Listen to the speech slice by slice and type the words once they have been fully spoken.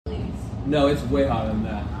No, it's way hotter than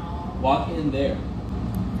that. Walk in there.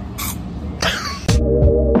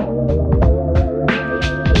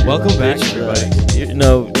 Welcome back, everybody.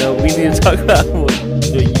 No, we need to talk about what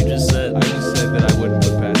you just said. I just said that I wouldn't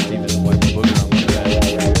put past Steven to wipe the booger on my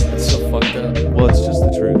bed. It's so fucked up. Well, it's just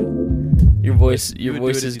the truth. Your voice would do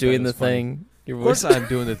is it if you doing thought it the was funny. thing. Your Of course voice. I'm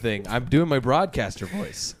doing the thing. I'm doing my broadcaster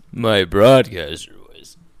voice. My broadcaster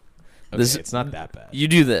voice. Okay, it's not that bad. You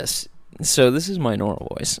do this. So this is my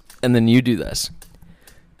normal voice, and then you do this.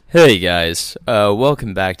 Hey guys,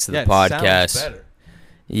 welcome back to the It podcast. sounds better.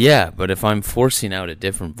 Yeah, but if I'm forcing out a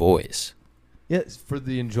different voice, Yes, for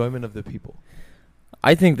the enjoyment of the people.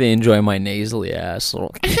 I think they enjoy my nasally ass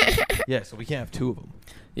little. Yeah, so we can't have two of them.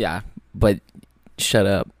 Yeah, but shut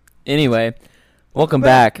up. Anyway, welcome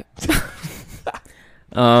back.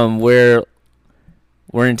 We're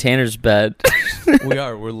in Tanner's bed. We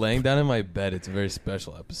are. We're laying down in my bed. It's a very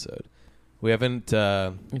special episode. We haven't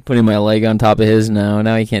Putting my leg on top of his now.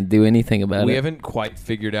 Now he can't do anything about we it. haven't quite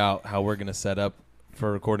figured out how we're gonna set up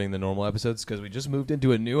for recording the normal episodes because we just moved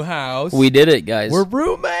into a new house. We did it, guys. We're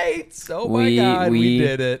roommates. Oh my god, we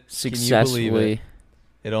did it. Successfully. Can you believe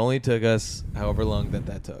it? It only took us however long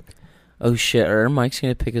that took. Oh shit! Are our mics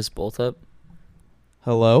gonna pick us both up?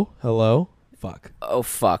 Hello. Fuck. Oh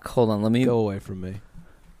fuck! Hold on, let me Go away from me.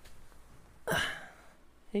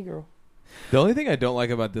 Hey, girl. The only thing I don't like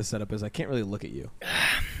about this setup is I can't really look at you.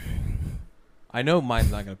 I know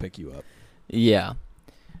mine's not gonna pick you up, Yeah.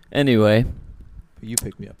 Anyway, but you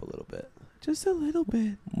pick me up a little bit, just a little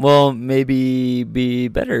bit. well, maybe be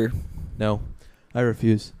better. No, I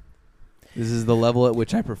refuse. This is the level at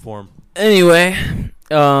which I perform. Anyway,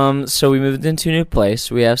 so we moved into a new place.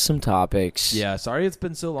 We have some topics. Yeah, sorry it's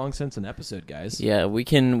been so long since an episode, guys. Yeah, we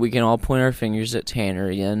can all point our fingers at Tanner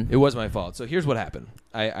again. It was my fault. So here's what happened.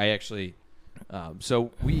 I actually,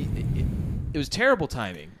 it was terrible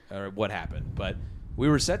timing, or what happened, but we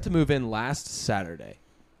were set to move in last Saturday,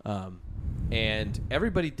 and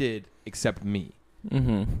everybody did except me.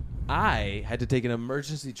 Mm-hmm. I had to take an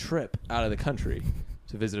emergency trip out of the country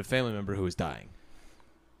to visit a family member who was dying.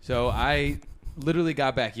 So I literally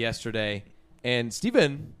got back yesterday, and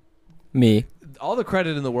Steven, Me. all the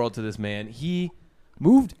credit in the world to this man, he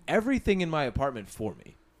moved everything in my apartment for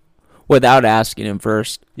me. Without asking him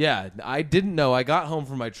first. Yeah, I didn't know. I got home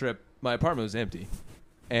from my trip. My apartment was empty.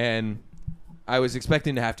 And I was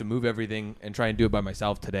expecting to have to move everything and try and do it by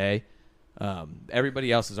myself today.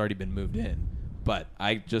 Everybody else has already been moved in. But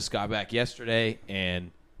I just got back yesterday,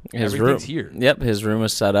 and everything's here. Yep, his room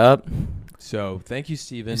was set up. So thank you,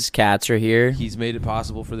 Steven. His cats are here. He's made it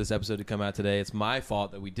possible for this episode to come out today. It's my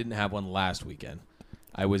fault that we didn't have one last weekend.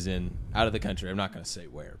 I was out of the country. I'm not going to say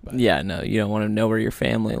where. But Yeah, no, you don't want to know where your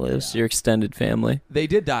family lives, Yeah. your extended family. They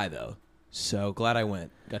did die, though. So glad I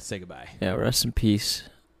went. Got to say goodbye. Yeah, rest in peace.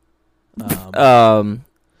 But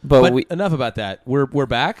But we, enough about that. We're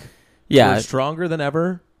back. yeah, We're stronger than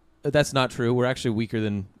ever. That's not true. We're actually weaker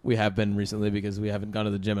than we have been recently because we haven't gone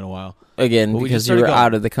to the gym in a while. again, Well, we just because you were started going.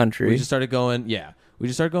 out of the country. We just started going. Yeah, we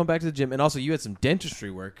just started going back to the gym, and also you had some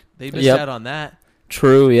dentistry work. They missed Yep. out on that.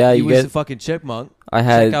 True, yeah, You you was get. a fucking chipmunk. I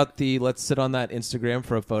had. Check out the let's sit on that Instagram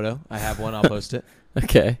for a photo. I have one. I'll post it.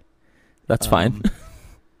 Okay, that's fine.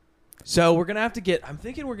 So we're gonna have to get. I'm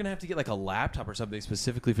thinking we're gonna have to get like a laptop or something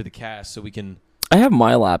specifically for the cast, so we can. I have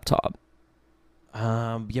my laptop,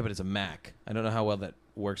 Yeah, but it's a Mac. I don't know how well that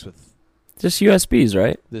works with just USBs,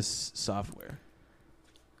 right? this software.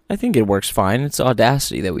 I think it works fine. It's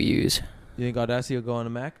Audacity that we use. You think Audacity will go on a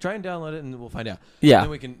Mac? Try and download it, and we'll find out. Yeah, Then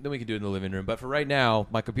we can do it in the living room. But for right now,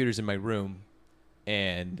 my computer's in my room,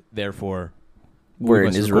 and therefore we're in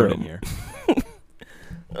must his record room. here.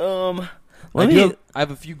 Let me. I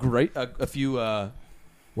have a few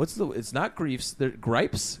what's the? It's not griefs. They're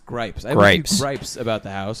gripes. Gripes. I have a Gripes. few gripes about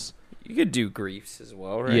the house. You could do griefs as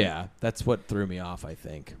well, right? Yeah, that's what threw me off, I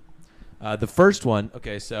think. The first one,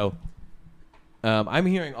 okay, so I'm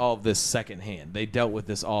hearing all of this secondhand. They dealt with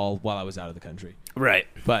this all while I was out of the country. Right.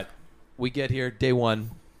 But we get here, day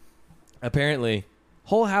one. Apparently,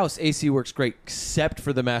 whole house AC works great except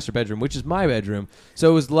for the master bedroom, which is my bedroom. So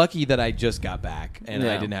it was lucky that I just got back and I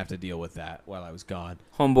Yeah. didn't have to deal with that while I was gone.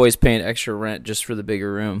 Homeboy's paying extra rent just for the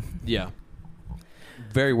bigger room. Yeah.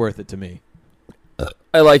 Very worth it to me.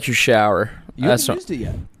 I like your shower. You haven't used it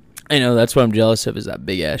yet. I know, that's what I'm jealous of, is that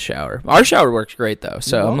big ass shower. Our shower works great though,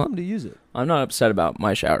 so You're I'm welcome not, to use it. I'm not upset about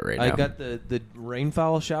my shower right I now. got the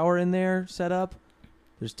rainfowl shower in there set up.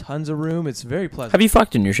 There's tons of room. It's very pleasant. Have you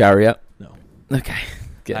fucked in your shower yet? No. Okay,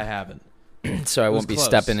 good. I haven't. So I was won't be close.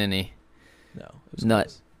 stepping any. No. It was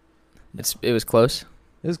Nut. close. It was close.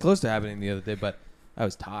 It was close to happening the other day, but I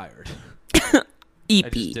was tired. I just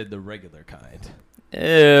EP. did the regular kind. Ew.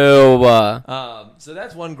 So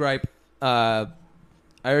that's one gripe. I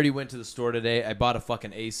already went to the store today. I bought a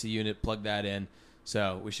fucking AC unit, plugged that in,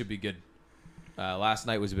 so we should be good. Last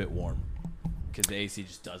night was a bit warm because the AC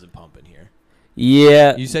just doesn't pump in here.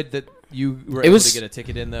 Yeah. You said that you were able to get a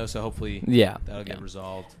ticket in though, so hopefully that'll get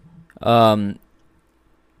resolved.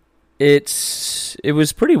 It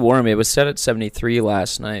was pretty warm. It was set at 73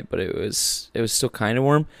 last night, but it was still kind of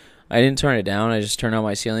warm. I didn't turn it down. I just turned on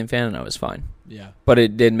my ceiling fan and I was fine. Yeah. But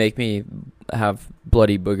it did make me have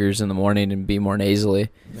bloody boogers in the morning and be more nasally.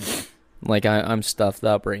 Like I'm stuffed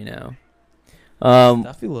up right now.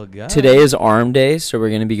 Stuffy little guy. Today is arm day, so we're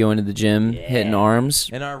going to be going to the gym, hitting arms.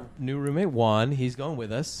 And our new roommate Juan, he's going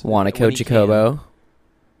with us. Juanico Jacobo.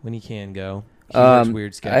 When he can go. He works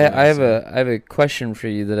weird schedules. I have a question for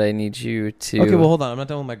you that I need you to. Okay, well hold on. I'm not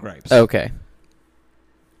done with my gripes. Okay.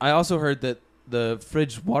 I also heard that the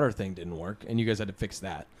fridge water thing didn't work, and you guys had to fix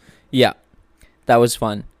that. Yeah, that was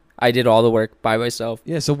fun. I did all the work by myself.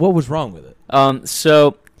 Yeah. So what was wrong with it?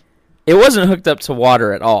 So it wasn't hooked up to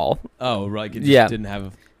water at all. Oh, right. It just didn't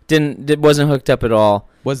have. It wasn't hooked up at all.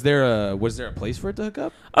 Was there a place for it to hook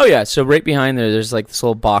up? Oh yeah, so right behind there's like this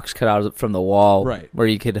little box cut out from the wall, right, where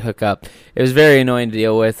you could hook up. It was very annoying to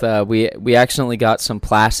deal with. We accidentally got some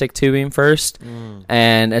plastic tubing first,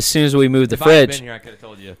 and as soon as we moved the fridge, if I had been here, I could have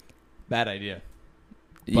told you. Bad idea.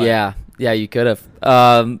 But yeah, you could have.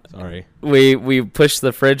 Sorry. We pushed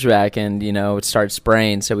the fridge back, and it started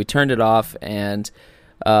spraying. So we turned it off, and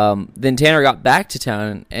then Tanner got back to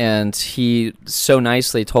town, and he so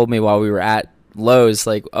nicely told me while we were at Lowe's,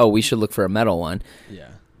 like, oh, we should look for a metal one.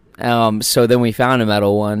 Yeah. So then we found a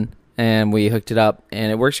metal one, and we hooked it up, and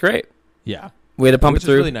it works great. Yeah. We had to pump it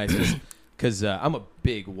through. Which is really nice, because I'm a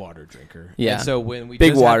big water drinker. Yeah. And so when we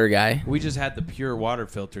big water guy. We just had the pure water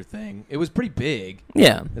filter thing. It was pretty big.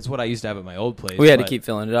 Yeah. That's what I used to have at my old place. We had to keep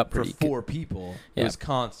filling it up for 4 people. It was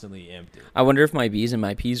constantly empty. I wonder if my B's and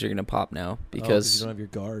my P's are going to pop now because you don't have your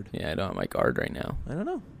guard. Yeah, I don't have my guard right now. I don't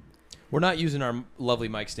know. We're not using our lovely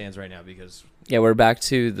mic stands right now because we're back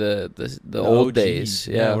to the old OG days.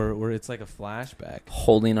 Yeah, we're it's like a flashback.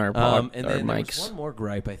 Holding our and our then mics. There was one more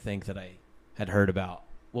gripe I think that I had heard about.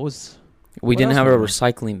 We didn't have a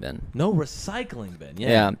recycling bin. No recycling bin.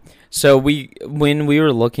 Yeah. So when we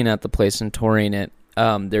were looking at the place and touring it,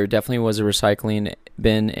 there definitely was a recycling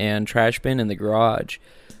bin and trash bin in the garage.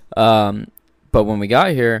 But when we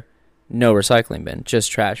got here, no recycling bin,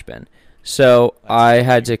 just trash bin. So I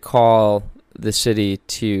had to call the city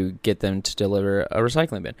to get them to deliver a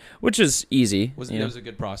recycling bin, which is easy. It was a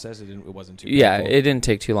good process. It wasn't too. Yeah, painful. it didn't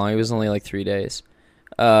take too long. It was only like 3 days.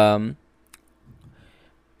 And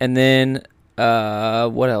then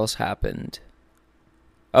what else happened?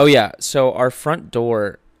 Oh yeah, so our front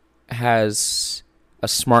door has a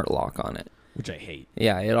smart lock on it, which I hate.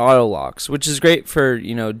 Yeah, it auto locks, which is great for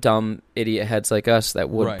dumb idiot heads like us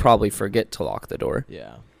that would probably forget to lock the door.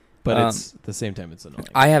 Yeah. But it's at the same time, it's annoying.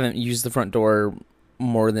 I haven't used the front door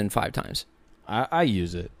more than 5 times. I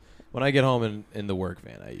use it. When I get home in the work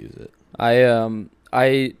van, I use it.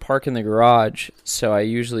 I park in the garage, so I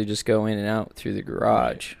usually just go in and out through the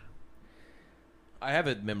garage. Right. I have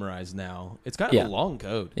it memorized now. It's kind of a long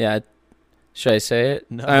code. Yeah. Should I say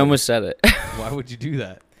it? No. I almost said it. Why would you do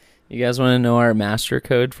that? You guys want to know our master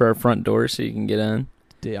code for our front door so you can get in?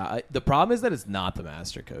 Yeah, the problem is that it's not the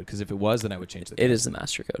master code, because if it was, then I would change the code. It is the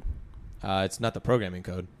master code. It's not the programming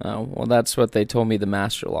code. Oh, well, that's what they told me the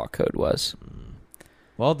master lock code was.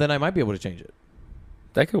 Well, then I might be able to change it.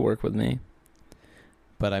 That could work with me.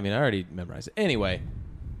 But, I mean, I already memorized it. Anyway,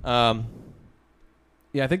 yeah,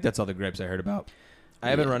 I think that's all the gripes I heard about.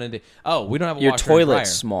 I haven't run into... Oh, we don't have a Your washer and dryer.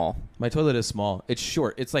 toilet's small. My toilet is small. It's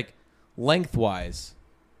short. It's like lengthwise.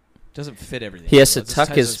 Doesn't fit everything. He has to tuck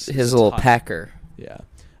his little packer. Yeah.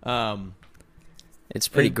 It's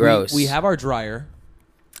pretty gross. We have our dryer.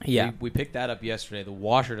 Yeah. We picked that up yesterday. The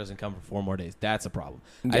washer doesn't come for 4 more days. That's a problem.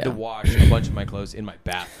 Yeah. I had to wash a bunch of my clothes in my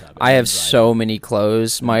bathtub. I have so many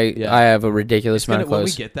clothes. I have a ridiculous amount of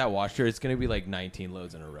clothes. When we get that washer, it's going to be like 19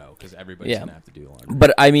 loads in a row because everybody's going to have to do laundry.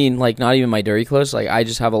 But I mean, like, not even my dirty clothes. Like, I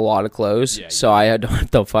just have a lot of clothes, so I don't have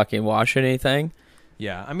to fucking wash anything.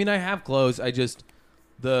 Yeah. I mean, I have clothes. I just...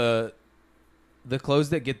 The clothes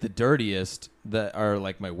that get the dirtiest, that are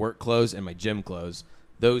like my work clothes and my gym clothes,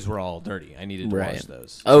 those were all dirty. I needed to wash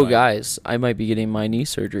those. Oh, guys, I might be getting my knee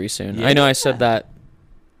surgery soon. Yeah. I know I said that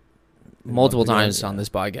multiple times on this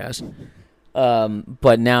podcast.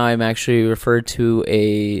 But now I'm actually referred to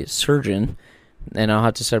a surgeon, and I'll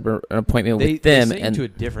have to set up an appointment with them. They sent you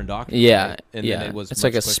to a different doctor. Yeah, right? And yeah. then it was it's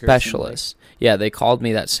like a specialist. Yeah, they called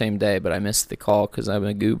me that same day, but I missed the call because I'm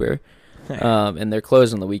a goober. And they're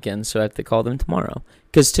closed on the weekend, so I have to call them tomorrow.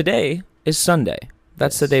 Because today is Sunday.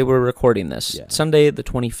 That's the day we're recording this. Yeah. Sunday the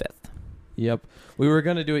 25th. Yep. We were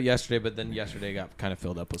going to do it yesterday, but then yesterday got kind of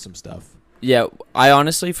filled up with some stuff. Yeah, I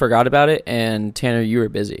honestly forgot about it, and Tanner, you were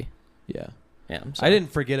busy. Yeah. Yeah, I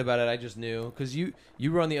didn't forget about it. I just knew because you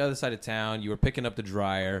were on the other side of town. You were picking up the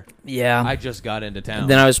dryer. Yeah. I just got into town.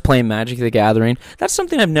 Then I was playing Magic the Gathering. That's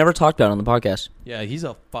something I've never talked about on the podcast. Yeah, he's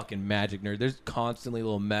a fucking Magic nerd. There's constantly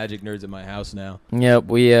little Magic nerds at my house now. Yeah,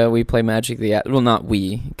 we play Magic the Gathering. Well, not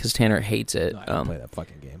we, because Tanner hates it. No, I don't play that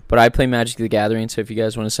fucking game. But I play Magic the Gathering, so if you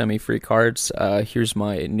guys want to send me free cards, here's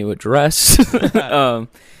my new address.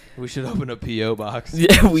 We should open a P.O. box.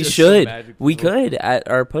 Yeah, we Just should. some Magic We people. could at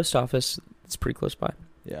our post office. It's pretty close by.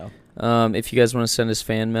 Yeah. If you guys want to send us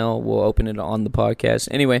fan mail, we'll open it on the podcast.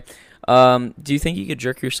 Anyway, do you think you could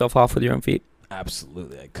jerk yourself off with your own feet?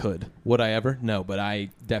 Absolutely, I could. Would I ever? No, but I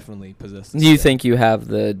definitely possess Do you think you have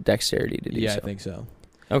the dexterity to do so? Yeah, I think so.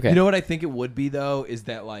 Okay. You know what I think it would be, though, is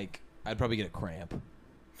that, like, I'd probably get a cramp.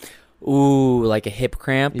 Ooh, like a hip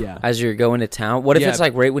cramp Yeah. as you're going to town? What if Yeah. it's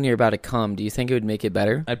like right when you're about to come? Do you think it would make it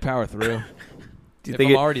better? I'd power through. Do you if think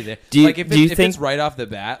I'm it- already there. do you- like, if, do you if think- it's right off the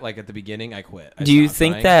bat, like at the beginning, I quit. I Do you stop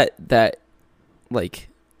think trying. that like,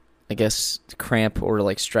 I guess, cramp or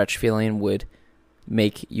like stretch feeling would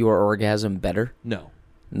make your orgasm better? No.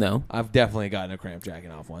 No? I've definitely gotten a cramp jacking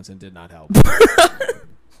off once and did not help.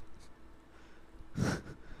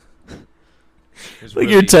 Like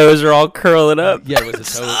your toes are all curling up. Yeah, it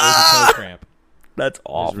was a toe cramp. That's It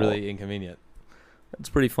awful. was really inconvenient. That's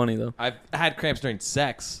pretty funny though. I've had cramps during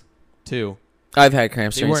sex, too. I've had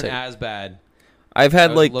cramps They during weren't sex. as bad. I've I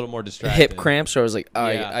had was like a little more distracted. hip cramps where I was like, oh,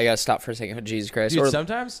 Yeah. I gotta stop for a second. Oh, Jesus Christ. Dude, Or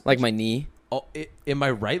sometimes, like my knee. in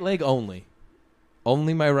my right leg only.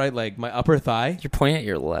 Only my right leg. My upper thigh. You're pointing at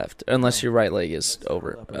your left, unless your right leg is That's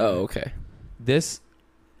over. up in Oh, there. okay. This,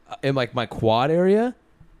 in like my quad area,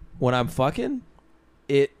 when I'm fucking,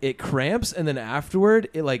 it cramps and then afterward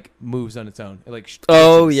it like moves on its own. It like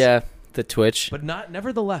Oh twitches. yeah, the twitch. But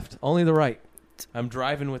never the left, only the right. I'm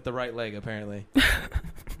driving with the right leg apparently.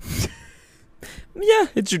 Yeah,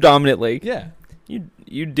 it's your dominant leg. Yeah.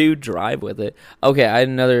 You do drive with it. Okay, I had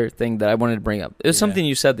another thing that I wanted to bring up. It was Yeah. something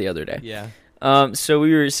you said the other day. Yeah. So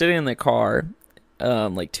we were sitting in the car,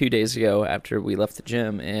 like 2 days ago after we left the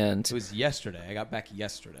gym, and It was yesterday. I got back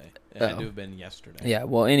yesterday. It had Oh. to have been yesterday. yeah.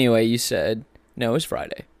 Well, anyway, you said no, it was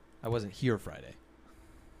Friday. I wasn't here Friday.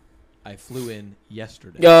 I flew in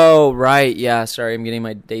yesterday. Oh, right. Yeah. Sorry, I'm getting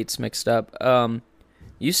my dates mixed up.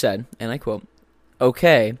 You said, and I quote,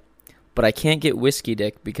 "Okay, but I can't get whiskey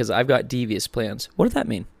dick because I've got devious plans." What did that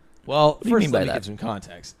mean? Well, do you first mean by let me that? give some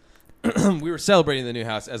context. We were celebrating the new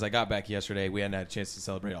house. As I got back yesterday, we hadn't had a chance to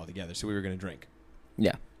celebrate all together, so we were going to drink.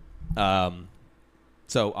 Yeah.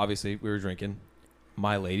 So obviously we were drinking.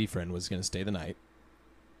 My lady friend was going to stay the night.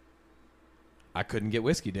 I couldn't get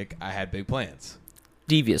whiskey dick. I had big plans.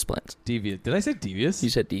 Devious plans. Devious. Did I say devious? You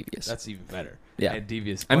said devious. That's even better. Yeah. I had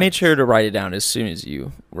devious. I made plans. sure to write it down as soon as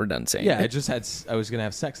you were done saying Yeah, I it. just had. I was going to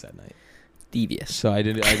have sex that night, Devious. so I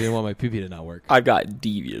didn't want my pee to not work. I've got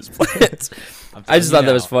devious plans. I'm I just telling thought you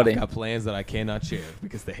that was now, funny. I've got plans that I cannot share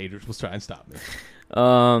because the haters will try and stop me.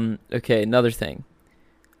 Okay, another thing.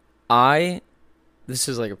 This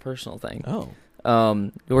is like a personal thing. Oh.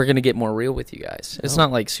 We're going to get more real with you guys. It's Oh.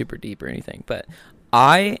 not like super deep or anything, but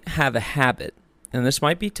I have a habit, and this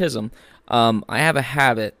might be tism. I have a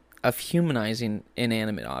habit of humanizing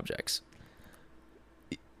inanimate objects.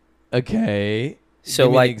 Okay. So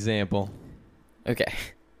Give me like, an example. okay.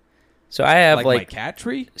 So I have my like, cat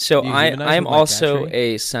tree. so Do you I humanize I'm with my cat also tree?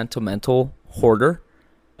 a sentimental hoarder.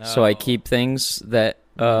 So I Oh. keep things that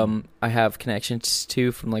I have connections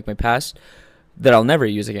to from like my past that I'll never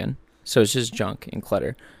use again. So it's just junk and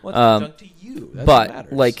clutter. What's junk to you? That's what But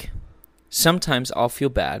matters. like sometimes I'll feel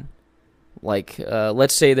bad. Like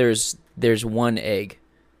let's say there's one egg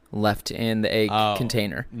left in the egg Oh.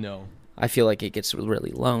 container. No. I feel like it gets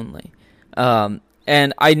really lonely.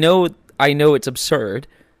 And I know it's absurd.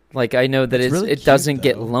 Like I know that It's really it cute, doesn't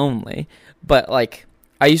get though. lonely, but like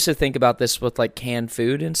I used to think about this with like canned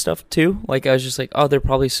food and stuff too. Like I was just like, oh, they're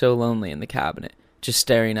probably so lonely in the cabinet, just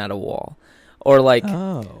staring at a wall, or like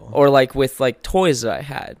with like toys that I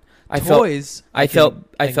had. I felt I can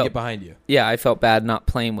felt get behind you. yeah, I felt bad not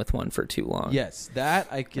playing with one for too long. Yes, that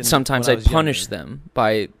I can. Sometimes when I was punish younger. them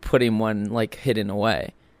by putting one like hidden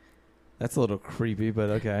away. That's a little creepy, but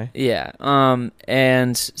okay. Yeah.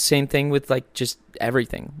 And same thing with like just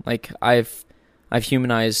everything. Like I've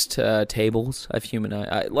humanized tables. I've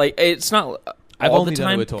humanized like it's not I've all only the done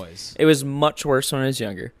it time. with toys. It was much worse when I was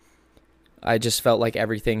younger. I just felt like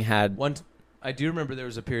everything had. I do remember there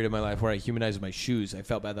was a period of my life where I humanized my shoes. I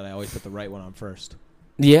felt bad that I always put the right one on first.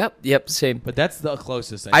 Yep, same. But that's the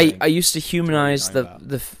closest I used to humanize talking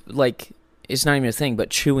about. like it's not even a thing, but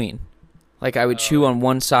chewing. Like I would chew on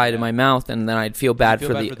one side of my mouth, and then I'd feel bad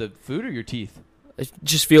for the food or your teeth.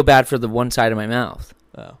 Just feel bad for the one side of my mouth.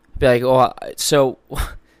 Oh, Be like, oh, so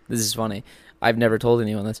this is funny. I've never told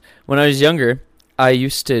anyone this. When I was younger, I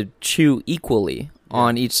used to chew equally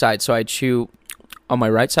on each side. So I'd chew on my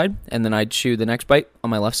right side, and then I'd chew the next bite on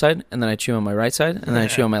my left side, and then I'd chew on my right side, and then I'd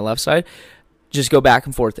chew on my left side. Just go back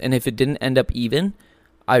and forth. And if it didn't end up even,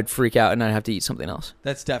 I'd freak out and I'd have to eat something else.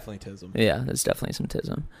 that's definitely tism. Yeah, that's definitely some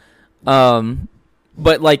tism.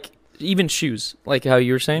 But like even shoes, like how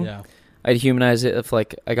you were saying, Yeah. I'd humanize it if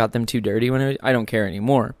like I got them too dirty when I don't care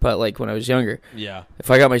anymore. But like when I was younger, Yeah. if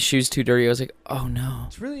I got my shoes too dirty, I was like, oh no.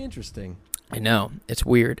 It's really interesting. I know, it's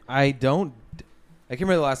weird. I can't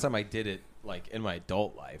remember the last time I did it like in my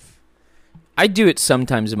adult life. I do it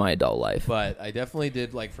sometimes in my adult life, But I definitely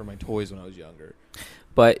did like for my toys when I was younger.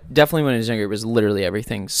 but definitely when I was younger, it was literally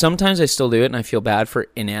everything. Sometimes I still do it, and I feel bad for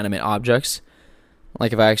inanimate objects,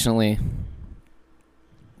 like if I accidentally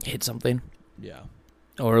hit something, Yeah.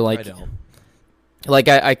 or I like don't.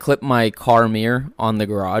 I clipped my car mirror on the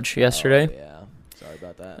garage yesterday. Oh, yeah. Sorry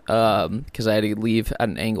about that. Because I had to leave at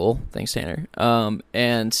an angle. Thanks, Tanner.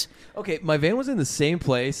 And Okay, my van was in the same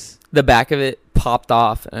place. the back of it popped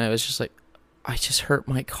off, and I was just like, I just hurt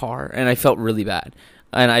my car, and I felt really bad,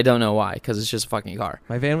 and I don't know why, because it's just a fucking car.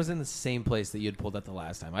 My van was in the same place that you had pulled out the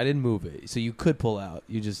last time. I didn't move it, so you could pull out.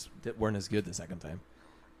 You just weren't as good the second time.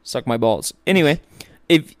 Suck my balls. Anyway,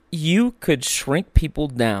 if you could shrink people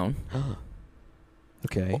down,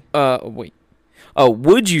 Okay. wait. Oh,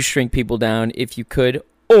 would you shrink people down if you could,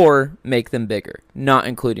 or make them bigger, not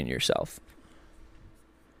including yourself?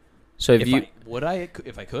 So if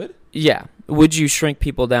I could? yeah, would you shrink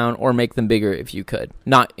people down or make them bigger if you could,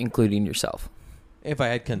 not including yourself? If I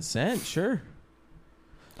had consent, sure.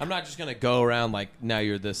 I'm not just gonna go around like now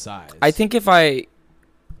you're this size. I think I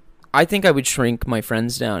would shrink my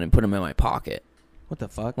friends down and put them in my pocket. What the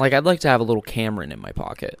fuck? Like I'd like to have a little Cameron in my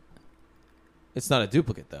pocket. It's not a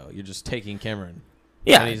duplicate though. You're just taking Cameron.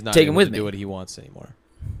 Yeah, and he's not take him able with to me. do what he wants anymore.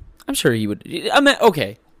 I'm sure he would. I mean,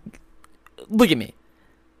 okay. Look at me.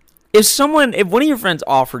 If one of your friends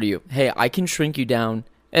offered you, hey, I can shrink you down,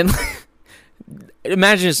 and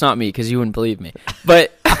imagine it's not me because you wouldn't believe me,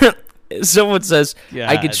 but someone says,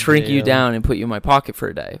 I could shrink you down and put you in my pocket for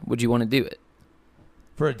a day, would you want to do it?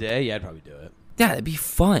 For a day, yeah, I'd probably do it. Yeah, that'd be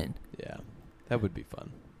fun. Yeah, that would be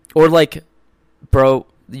fun. Or like, bro,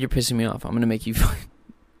 you're pissing me off. I'm going to make you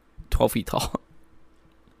 12 feet tall.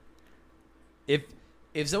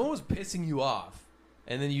 If someone was pissing you off,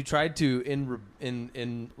 and then you tried to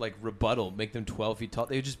in like rebuttal make them 12 feet tall,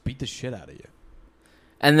 they would just beat the shit out of you.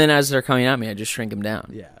 And then as they're coming at me, I just shrink them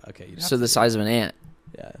down. Yeah, okay. So the size of an ant.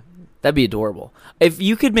 Yeah. That'd be adorable. If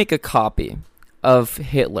you could make a copy of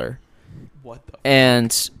Hitler What the?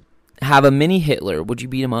 and have a mini Hitler, would you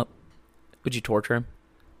beat him up? Would you torture him?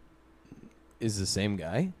 Is the same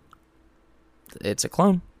guy? It's a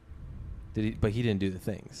clone. But he didn't do the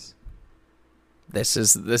things. This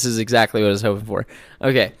is exactly what I was hoping for.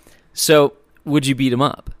 Okay, so would you beat him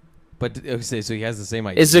up? But okay, so he has the same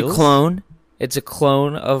ideals? It's a clone. It's a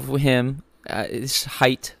clone of him. His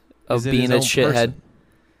height of being a shithead. Person?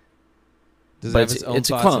 Does it have its own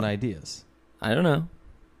thoughts and ideas? I don't know.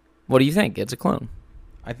 What do you think? It's a clone.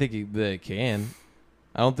 I think they can.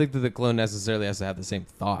 I don't think that the clone necessarily has to have the same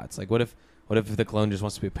thoughts. Like, what if the clone just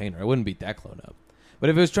wants to be a painter? I wouldn't beat that clone up. But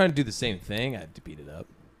if it was trying to do the same thing, I'd beat it up.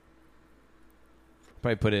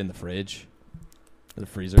 Probably put it in the fridge, or the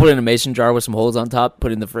freezer. Put it in a mason jar with some holes on top.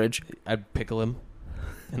 Put it in the fridge. I'd pickle him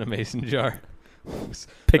in a mason jar.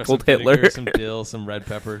 Pickled some vinegar, Hitler. some dill, some red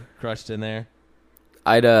pepper crushed in there.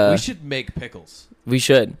 We should make pickles. We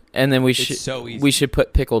should, and then we It's should. so easy. We should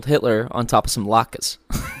put pickled Hitler on top of some latkes.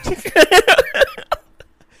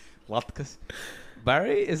 Latkes.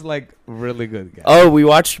 Barry is like really good guy. Oh, we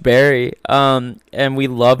watched Barry, and we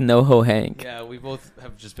love NoHo Hank. Yeah, we both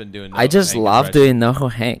have just been doing. I just love doing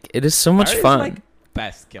NoHo Hank. It is so much Barry's fun. like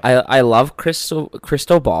best killer. I love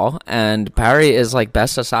Crystal Ball, and Barry is like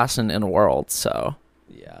best assassin in the world. So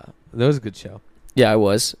Yeah, that was a good show. yeah, I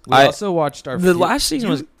was. We also watched The last season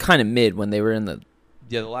was kind of mid when they were in the.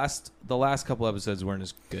 Yeah, the last couple episodes weren't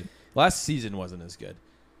as good. Last season wasn't as good.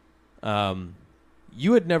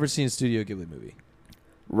 You had never seen a Studio Ghibli movie.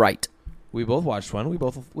 Right. We both watched one.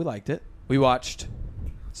 We liked it. We watched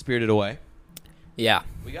Spirited Away. Yeah.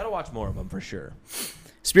 We got to watch more of them for sure.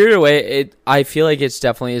 Spirited Away. I feel like it's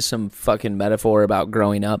definitely some fucking metaphor about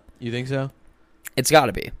growing up. You think so? It's got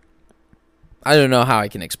to be. I don't know how I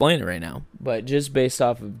can explain it right now, but just based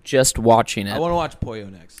off of just watching it, I want to watch Poyo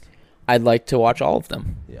next. I'd like to watch all of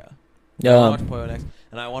them. Yeah. I want to Um, watch Poyo next,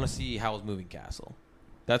 and I want to see Howl's Moving Castle.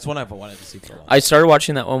 That's one I've wanted to see for a long time. I started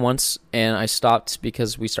watching that one once, and I stopped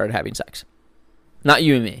because we started having sex. Not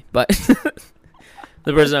you and me, but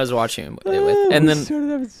the person I was watching it with. And then started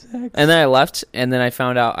having sex. and then I left, and then I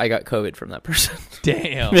found out I got COVID from that person.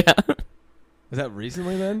 Damn. Yeah. Was that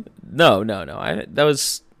recently then? No. That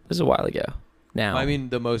was a while ago. Now. I mean,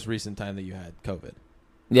 the most recent time that you had COVID.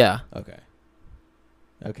 Yeah.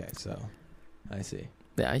 Okay, so I see.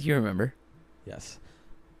 Yeah, you remember. Yes.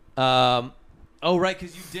 Oh, right,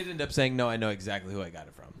 because you did end up saying, no, I know exactly who I got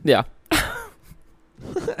it from. Yeah.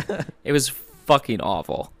 It was fucking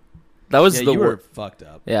awful. That was the you were worst. fucked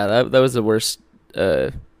up. Yeah, that was the worst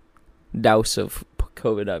dose of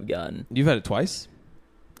COVID I've gotten. You've had it twice?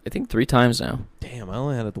 I think 3 times now. Damn, I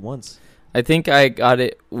only had it the once. I think I got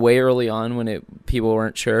it way early on when people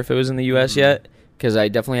weren't sure if it was in the U.S. yet, because I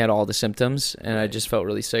definitely had all the symptoms, and I just felt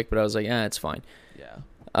really sick, but I was like, it's fine. Yeah.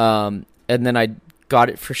 And then I got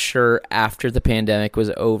it for sure after the pandemic was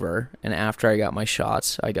over, and after I got my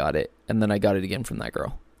shots, I got it, and then I got it again from that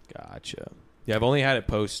girl. Gotcha. Yeah, I've only had it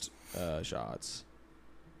post shots.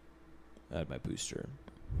 I had my booster.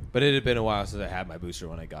 But it had been a while since I had my booster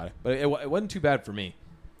when I got it. But it wasn't too bad for me.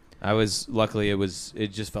 Luckily it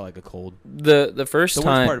just felt like a cold. The first The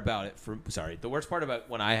time. worst part about it, the worst part about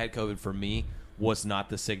when I had COVID for me was not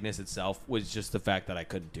the sickness itself, was just the fact that I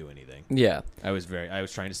couldn't do anything. Yeah. I was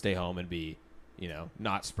trying to stay home and be,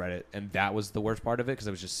 not spread it. And that was the worst part of it because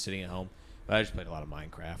I was just sitting at home. But I just played a lot of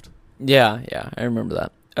Minecraft. Yeah, I remember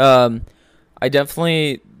that. I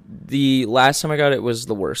definitely, the last time I got it was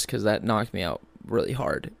the worst because that knocked me out really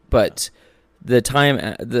hard. But the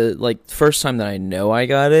first time that I know I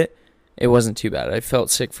got it, it wasn't too bad. I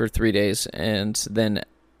felt sick for 3 days, and then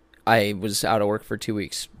I was out of work for 2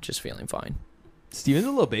 weeks, just feeling fine. Steven's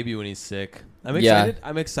a little baby when he's sick. I'm Yeah. excited.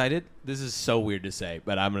 I'm excited. This is so weird to say,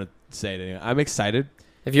 but I'm going to say it anyway. I'm excited.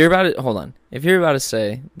 If you're about to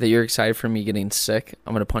say that you're excited for me getting sick,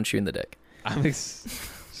 I'm going to punch you in the dick. I'm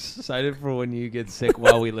excited for when you get sick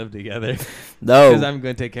while we live together. No. Because I'm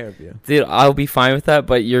going to take care of you. Dude, I'll be fine with that,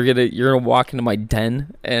 but you're gonna walk into my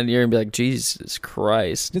den and you're gonna be like, Jesus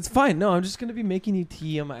Christ. It's fine. No, I'm just going to be making you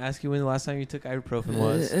tea. I'm going to ask you when the last time you took ibuprofen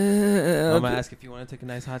was. I'm going to ask if you want to take a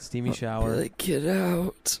nice hot steamy shower. Like, get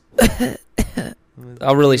out.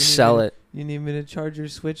 I'll really sell it. You need me to charge your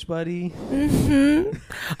Switch, buddy?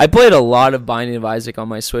 I played a lot of Binding of Isaac on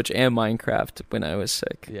my Switch and Minecraft when I was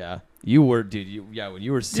sick. Yeah. You were, dude. When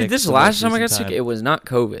you were sick. Dude, this the last most time I got recent sick, it was not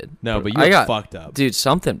COVID. No, but you got fucked up. Dude,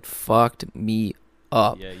 something fucked me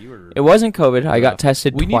up. Yeah, you were. It wasn't COVID. I got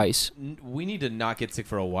tested twice. We need to not get sick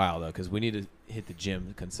for a while, though, because we need to hit the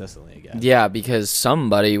gym consistently again. Yeah, because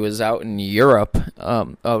somebody was out in Europe.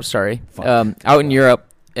 Out in Europe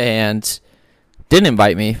and didn't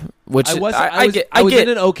invite me. Which I was in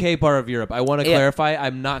an okay part of Europe. I want to clarify.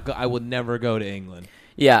 I'm not. I would never go to England.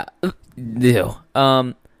 Yeah. Ew.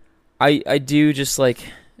 I do just like,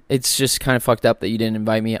 it's just kind of fucked up that you didn't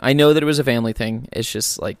invite me. I know that it was a family thing. It's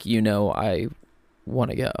just like, I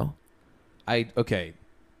want to go. Okay.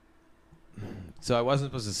 So I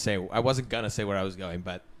wasn't gonna say where I was going,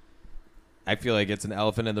 but I feel like it's an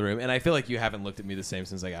elephant in the room, and I feel like you haven't looked at me the same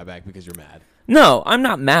since I got back because you're mad. No, I'm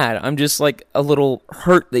not mad. I'm just like a little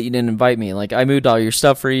hurt that you didn't invite me. Like, I moved all your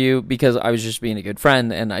stuff for you because I was just being a good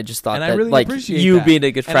friend, and I just thought and that I really like appreciate you that. being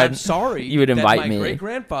a good and friend, I'm sorry you would invite that me. My great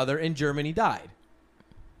grandfather in Germany died,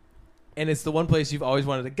 and it's the one place you've always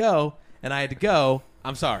wanted to go, and I had to go.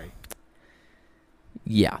 I'm sorry.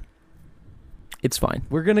 Yeah, it's fine.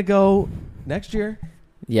 We're gonna go next year.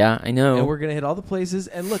 Yeah, I know. And we're going to hit all the places.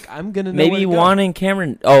 And look, I'm going to know maybe Juan and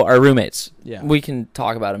Cameron. Oh, our roommates. Yeah. We can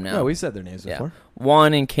talk about them now. No, we said their names before.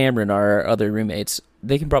 Juan and Cameron are our other roommates.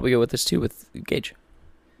 They can probably go with us too with Gage.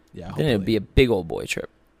 Yeah, hopefully. Then it'd be a big old boy trip.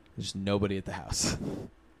 There's nobody at the house.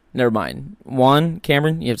 Never mind. Juan,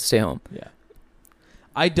 Cameron, you have to stay home. Yeah.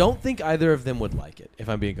 I don't think either of them would like it, if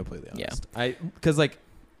I'm being completely honest. Yeah. Because, like,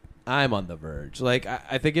 I'm on the verge. Like,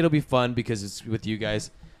 I think it'll be fun because it's with you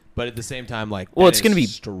guys. But at the same time, like, it's going to be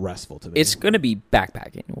stressful to me. It's going to be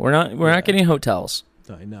backpacking. We're not getting hotels.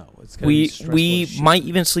 I know. It's going to be stressful. We might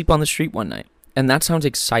even sleep on the street one night, and that sounds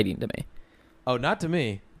exciting to me. Oh, not to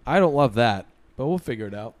me. I don't love that, but we'll figure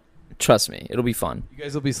it out. Trust me, it'll be fun. You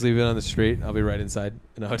guys will be sleeping on the street. I'll be right inside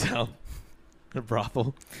in a hotel, a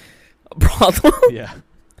brothel. A brothel? Yeah.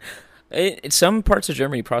 In some parts of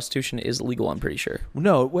Germany, prostitution is illegal. I'm pretty sure.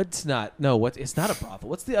 No, it's not. No, it's not a brothel.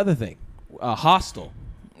 What's the other thing? A hostel.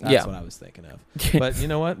 That's what I was thinking of. But you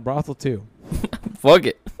know what? Brothel too. Fuck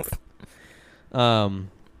it. Our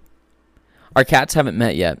cats haven't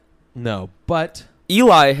met yet. No, but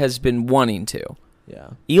Eli has been wanting to.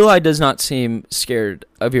 Yeah. Eli does not seem scared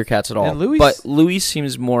of your cats at all. And Louis- but Louis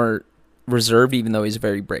seems more reserved, even though he's a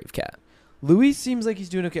very brave cat. Louis seems like he's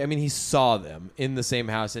doing okay. I mean, he saw them in the same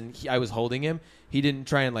house, and I was holding him. He didn't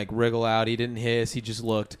try and like wriggle out. He didn't hiss. He just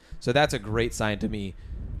looked. So that's a great sign to me.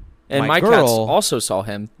 And my girl, cats also saw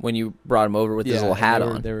him when you brought him over with his little hat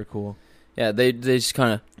on. They were cool. Yeah, they just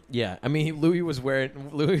kind of. Yeah, I mean, Louis was wearing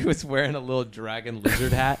a little dragon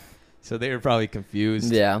lizard hat, so they were probably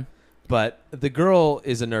confused. Yeah. But the girl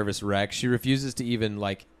is a nervous wreck. She refuses to even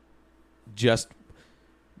like just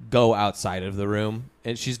go outside of the room,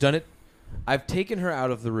 and she's done it. I've taken her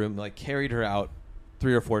out of the room, like carried her out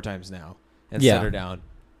 3 or 4 times now, and set her down.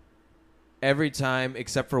 Every time,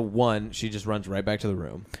 except for one, she just runs right back to the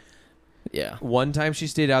room. Yeah. One time she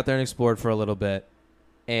stayed out there and explored for a little bit,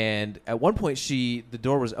 and at one point the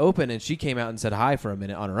door was open and she came out and said hi for a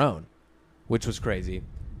minute on her own, which was crazy.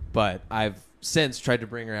 But I've since tried to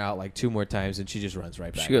bring her out like 2 more times, and she just runs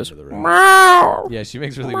right back into the room. Meow. Yeah, she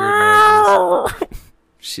makes really weird noises.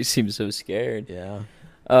 She seems so scared. Yeah.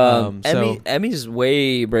 Emmy's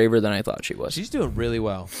way braver than I thought she was. She's doing really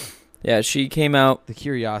well. Yeah, she came out. The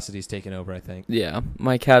curiosity's taken over, I think. Yeah,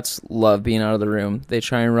 my cats love being out of the room. They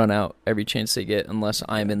try and run out every chance they get. Unless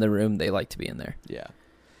I'm in the room, they like to be in there. Yeah.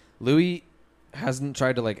 Louis hasn't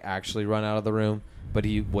tried to like actually run out of the room, but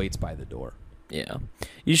he waits by the door. Yeah.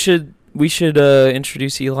 We should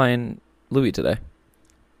introduce Eli and Louis today.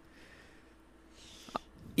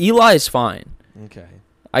 Eli is fine. Okay.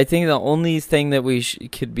 I think the only thing that we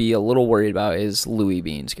could be a little worried about is Louis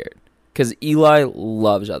being scared. Because Eli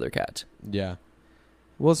loves other cats. Yeah.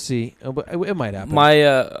 We'll see. It might happen.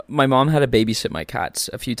 My mom had to babysit my cats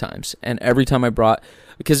a few times. And every time I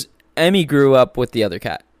because Emmy grew up with the other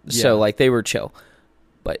cat. So, like, they were chill.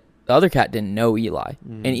 But the other cat didn't know Eli.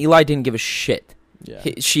 And Eli didn't give a shit. Yeah.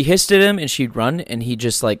 She hissed at him, and she'd run, and he'd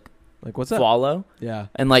just, like what's up? Follow. Yeah.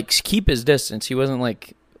 And, like, keep his distance. He wasn't,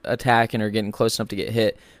 like, attacking or getting close enough to get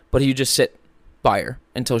hit. But he'd just sit by her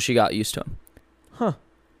until she got used to him. Huh.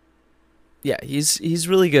 Yeah, he's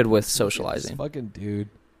really good with socializing. This fucking dude.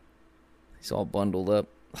 He's all bundled up,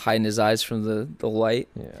 hiding his eyes from the light.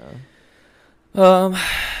 Yeah.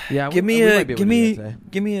 Yeah. Give me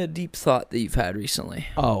a deep thought that you've had recently.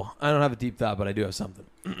 Oh, I don't have a deep thought, but I do have something.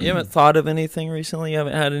 You haven't thought of anything recently? You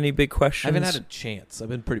haven't had any big questions? I haven't had a chance. I've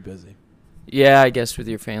been pretty busy. Yeah, I guess with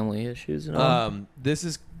your family issues and all. This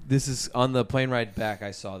is on the plane ride back. I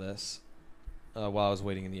saw this while I was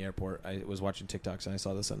waiting in the airport. I was watching TikToks and I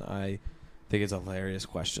saw this, and I think it's a hilarious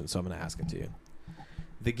question, so I'm going to ask it to you.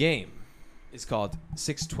 The game is called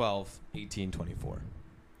 6-12-18-24.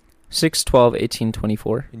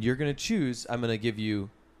 6-12-18-24. And you're going to choose. I'm going to give you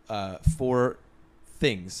 4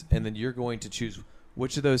 things, and then you're going to choose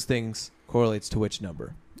which of those things correlates to which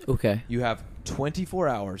number. Okay. You have 24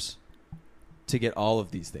 hours to get all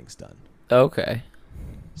of these things done. Okay.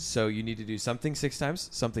 So you need to do something 6 times,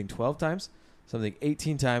 something 12 times, something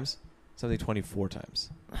 18 times, something 24 times.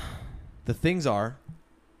 The things are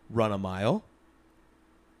run a mile.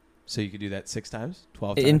 So you could do that 6 times,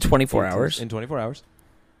 12 times. In 24 times, hours? In 24 hours.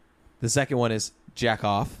 The second one is jack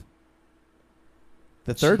off.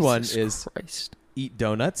 The third one is eat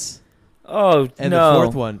donuts. Oh, and no. the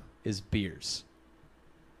fourth one is beers.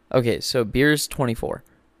 Okay, so beers 24.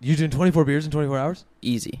 You doing 24 beers in 24 hours?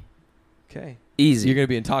 Easy. Okay. Easy. You're going to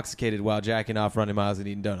be intoxicated while jacking off, running miles, and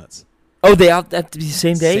eating donuts. Oh, they have to be the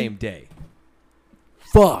same day? Same day.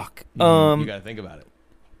 Fuck. You got to think about it.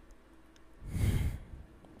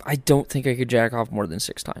 I don't think I could jack off more than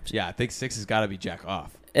 6 times. Yeah, I think 6 has got to be jack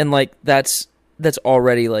off. And, like, that's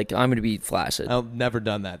already, like, I'm going to be flaccid. I've never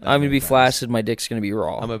done that. I'm going to be flaccid. My dick's going to be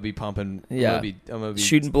raw. I'm going to be pumping. Yeah. I'm gonna be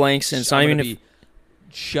shooting blanks, and it's not even be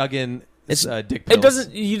chugging dick pills. It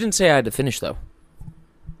doesn't. You didn't say I had to finish, though.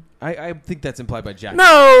 I think that's implied by jack.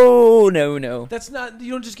 No. That's not.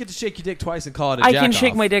 You don't just get to shake your dick twice and call it a I jack can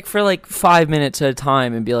shake off. my dick for like 5 minutes at a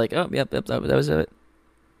time and be like, oh, yep, that was it.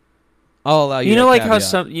 I'll allow you. You know, like how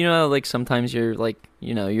caveat. like sometimes you're like,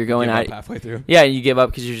 you're going Give out up halfway through. Yeah, you give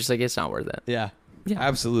up because you're just like, it's not worth it. Yeah, Yeah.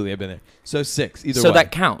 absolutely. I've been there. So 6 either way. So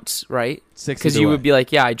that counts, right? 6 because you would be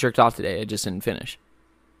like, yeah, I jerked off today. I just didn't finish.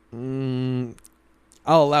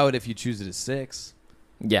 I'll allow it if you choose it as 6.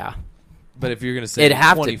 Yeah. But if you're gonna say It'd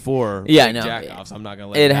have 24, to, yeah, like no, jack-offs, I'm not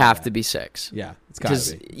gonna let it'd you have that. to be 6. Yeah, it's gotta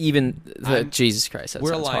Because be. even Jesus Christ, that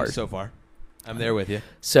we're sounds aligned hard. so far. I'm there with you.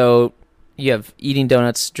 So you have eating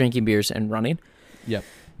donuts, drinking beers, and running. Yep.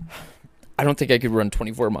 I don't think I could run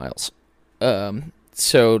 24 miles.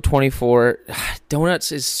 So 24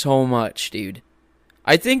 donuts is so much, dude.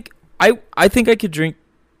 I think I could drink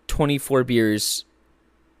 24 beers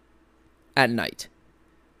at night.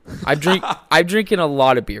 I've drinking a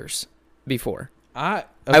lot of beers before. Okay.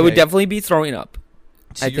 I would definitely be throwing up.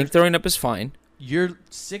 So I think throwing up is fine. You're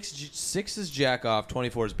six is jack off,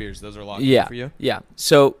 24 is beers. Those are locked Yeah. in for you? Yeah.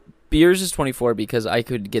 So beers is 24 because I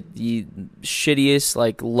could get the shittiest,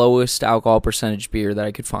 like lowest alcohol percentage beer that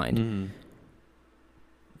I could find. Mm-hmm.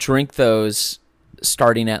 Drink those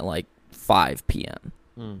starting at like 5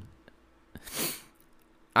 p.m.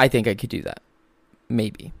 I think I could do that.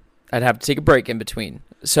 Maybe. I'd have to take a break in between.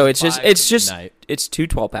 So it's just it's 2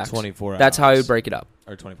 12-packs. 24 hours. That's how I would break it up.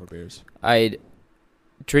 Or 24 beers. I'd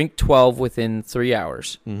drink 12 within 3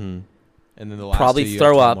 hours. Mm-hmm. And then the last Probably two, you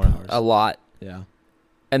throw have 2 up more hours. a lot. Yeah.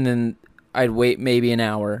 And then I'd wait maybe an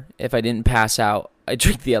hour. If I didn't pass out, I'd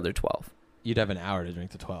drink the other 12. You'd have an hour to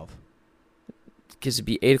drink the 12. Because it'd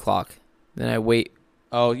be 8 o'clock. Then I wait.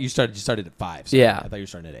 Oh, you started at 5. So Yeah. I thought you were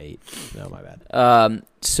starting at 8. No, my bad.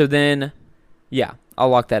 So then, yeah, I'll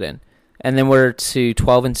lock that in. And then we're to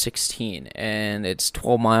 12 and 16. And it's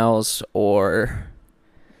 12 miles or...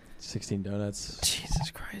 16 donuts.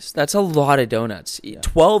 Jesus Christ. That's a lot of donuts. Yeah.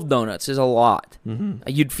 12 donuts is a lot. Mm-hmm.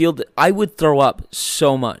 You'd feel that I would throw up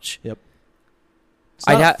so much. Yep. It's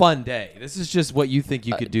not a fun day. This is just what you think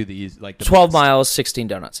you could do the 12 best. miles, 16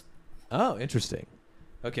 donuts. Oh, interesting.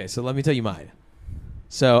 Okay, so let me tell you mine.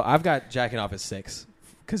 So I've got jacking off at 6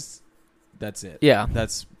 because that's it. Yeah.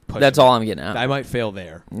 That's all I'm getting at. I might fail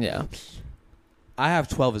there. Yeah. I have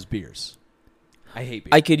 12 as beers. I hate beer.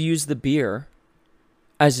 I could use the beer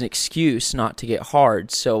as an excuse not to get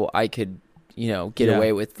hard, so I could, get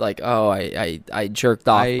away with like, oh, I jerked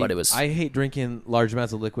off, but it was. I hate drinking large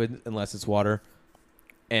amounts of liquid unless it's water,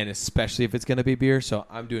 and especially if it's going to be beer. So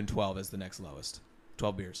I'm doing 12 as the next lowest.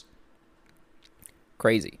 12 beers.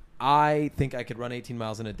 Crazy. I think I could run 18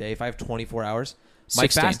 miles in a day if I have 24 hours.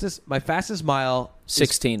 16. My fastest mile.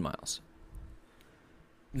 16 miles.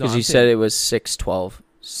 No, Because you said it was 6, 12.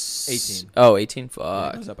 18. Oh, 18? Yeah,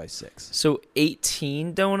 Fuck. it goes up by 6. So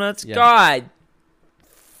 18 donuts? Yeah. God.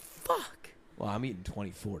 Fuck. Well, I'm eating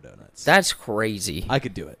 24 donuts. That's crazy. I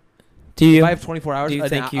could do it. Do you? If I have 24 hours, Do you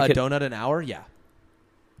think you a could? donut an hour? Yeah.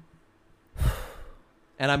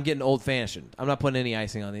 And I'm getting old-fashioned. I'm not putting any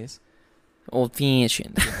icing on these. Old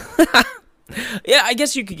fashioned. Yeah, I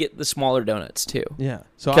guess you could get the smaller donuts too. Yeah.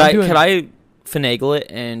 So Could I finagle it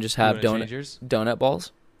and just have change yours? donut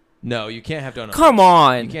balls? No, you can't have donut Come holes.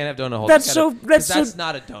 on. You can't have donut holes. That's That's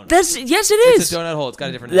not a donut. Yes, it is. It's a donut hole. It's got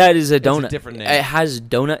a different name. That is a donut. It's a different name. It has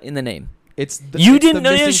donut in the name. It's You it's didn't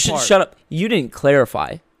the know. missing part. Shut up. You didn't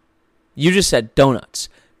clarify. You just said donuts.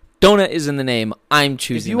 Donut is in the name. I'm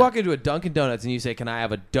choosing. If you that. walk into a Dunkin' Donuts and you say, "Can I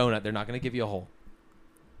have a donut?" They're not going to give you a hole.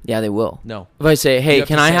 Yeah, they will. No. If I say, You "Hey, have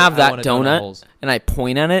can to I say, have "I that want a donut donut?" holes. and I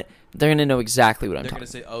point at it, they're gonna know exactly what I'm They're talking.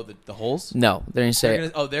 going to say, "Oh, the holes." No, they're gonna say,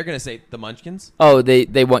 They're going to say the Munchkins. "Oh,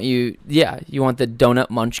 they want you. Yeah, you want the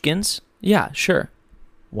donut munchkins? Yeah, sure."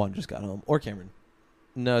 One just got home, or Cameron.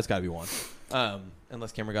 No, it's got to be one.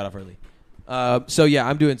 Unless Cameron got off early. So yeah,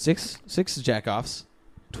 I'm doing six jack-offs,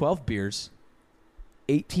 12 beers,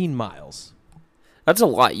 18 miles. That's a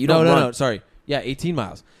lot. You don't run. No, sorry. Yeah, 18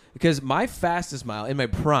 miles. Because my fastest mile in my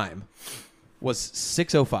prime was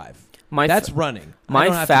 6:05. That's running. I My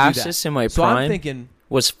don't have to do that. fastest in my So I'm prime thinking,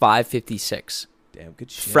 was 5:56. damn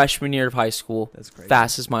good shit. Freshman year of high school. That's crazy.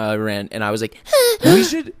 Fastest mile I ran, and I was like, we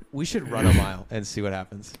should run a mile and see what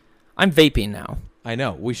happens. I'm vaping now. I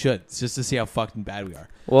know we should. It's just to see how fucking bad we are.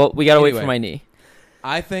 Well, we gotta wait Anyway. for my knee.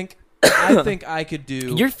 I think I could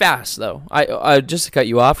do. You're fast though. I just to cut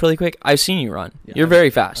you off really quick. I've seen you run. Yeah, You're I'm very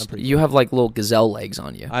fast. pretty You have like little gazelle legs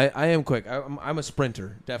on you. I am quick. I'm a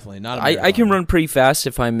sprinter, definitely not. A I can marathoner. run pretty fast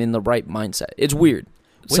if I'm in the right mindset. It's weird.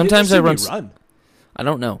 When Sometimes did you I see run. me run. I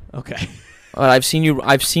don't know. Okay, But I've seen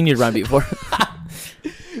you run before.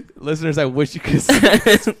 listeners, I wish you could see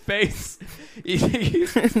his face.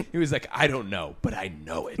 He was like, I don't know, but I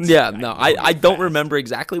know it. Yeah, no, I know don't fast. remember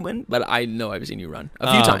exactly when, but I know I've seen you run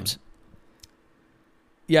a few times.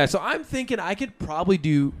 Yeah, so I'm thinking I could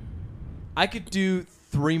do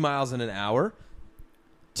 3 miles in an hour,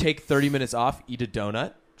 take 30 minutes off, eat a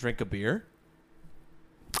donut, drink a beer,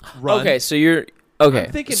 run. Okay, so you're okay.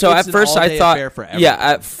 I'm thinking So it's at an first I all-day thought, affair for yeah, everyone.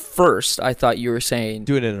 at first I thought you were saying,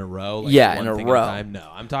 Do it in a row. Like Yeah, one in a thing row. At a time. No,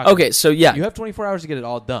 I'm talking. okay, so yeah. You have 24 hours to get it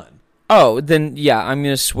all done. Oh, then yeah, I'm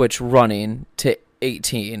gonna switch running to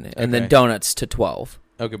 18 and then Okay. donuts to 12.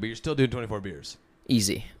 Okay, but you're still doing 24 beers.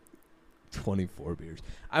 Easy. 24 beers.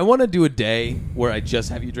 I want to do a day where I just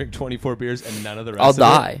have you drink 24 beers and none of the rest I'll of it.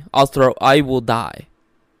 die. I will die.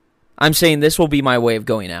 I'm saying this will be my way of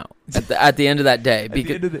going out at the end of that day At the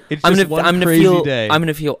because end of the- it's I'm just gonna one I'm gonna crazy feel day. I'm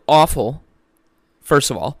gonna feel awful. First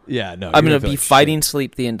of all, Yeah, no. I'm you're gonna feel be like fighting shit.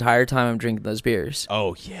 sleep the entire time I'm drinking those beers.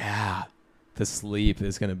 Oh yeah, the sleep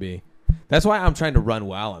is gonna be. That's why I'm trying to run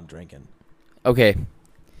while I'm drinking. Okay,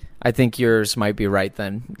 I think yours might be right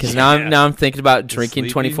then, because now I'm thinking about drinking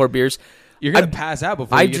 24 beers. You're gonna pass out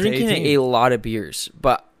before you get to 18. I drink a lot of beers,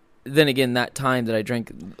 but then again, that time that I drank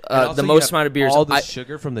the you most have amount of beers, all the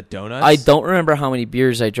sugar from the donuts. I don't remember how many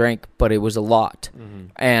beers I drank, but it was a lot.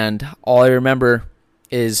 And all I remember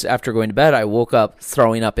is after going to bed, I woke up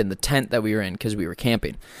throwing up in the tent that we were in because we were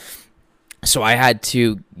camping. So I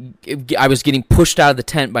was getting pushed out of the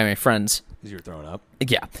tent by my friends. Because you were throwing up?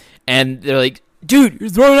 Yeah. And they're like, dude, you're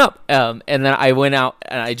throwing up. And then I went out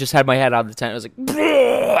and I just had my head out of the tent. I was like,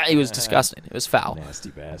 bleh! It was disgusting. It was foul. Nasty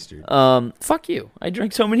bastard. Fuck you. I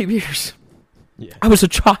drank so many beers. Yeah. I was a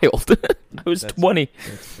child. I was 20.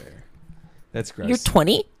 That's fair. That's gross. You're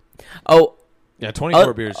 20? Oh. Yeah,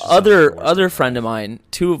 24 beers. Other friend of mine,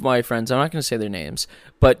 two of my friends, I'm not going to say their names,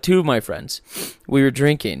 but two of my friends, we were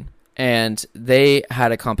drinking, and they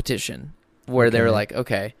had a competition where they were like,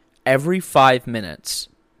 okay, every 5 minutes,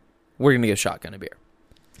 we're going to go shotgun a beer.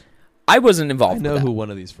 I wasn't involved I know with that. who one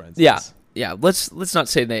of these friends is. is. Yeah, let's not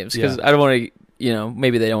say names, because I don't want to,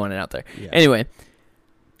 maybe they don't want it out there. Yeah. Anyway,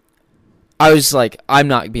 I was like, I'm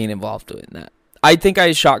not being involved in that. I think I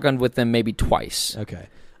shotgunned with them maybe twice. Okay.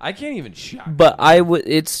 I can't even shotgun. But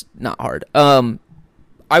it's not hard.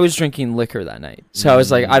 I was drinking liquor that night, so I was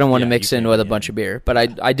like, I don't want to mix in with a bunch of beer. But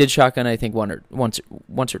I did shotgun, I think once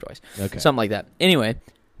or twice, something like that. Anyway,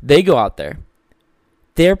 they go out there.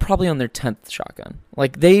 They're probably on their 10th shotgun.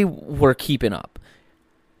 Like, they were keeping up.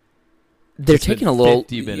 They're taking a little.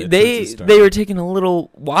 They were taking a little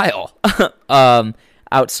while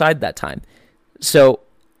outside that time. So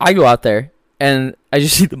I go out there. And I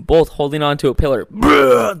just see them both holding on to a pillar,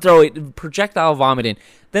 projectile vomiting.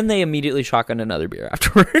 Then they immediately shotgun another beer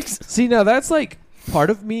afterwards. See, now that's like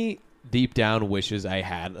part of me deep down wishes I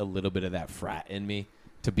had a little bit of that frat in me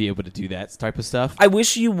to be able to do that type of stuff. I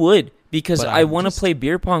wish you would, because I want to play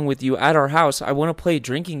beer pong with you at our house. I want to play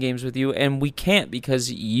drinking games with you, and we can't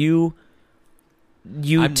because you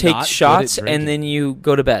take shots and then you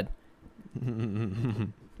go to bed.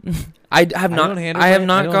 I have not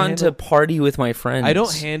gotten to party with my friends. I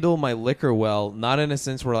don't handle my liquor well, not in a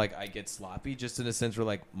sense where like I get sloppy, just in a sense where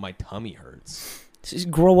like my tummy hurts.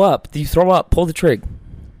 Just grow up. Do you throw up? Pull the trig.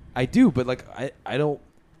 I do, but like I don't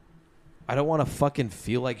want to fucking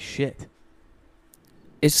feel like shit.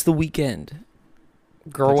 It's the weekend.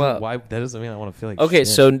 Grow up. Why? That doesn't mean I want to feel like okay, shit.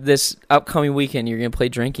 so this upcoming weekend you're gonna play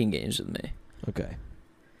drinking games with me. Okay.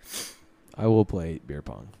 I will play beer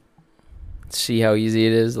pong. See how easy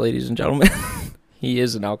it is, ladies and gentlemen. He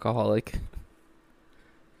is an alcoholic.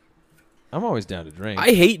 I'm always down to drink. I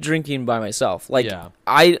hate drinking by myself. Like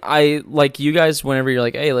I like you guys. Whenever you're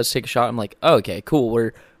like, "Hey, let's take a shot," I'm like, oh, "Okay, cool.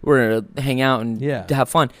 We're gonna hang out and have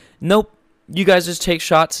fun." Nope. You guys just take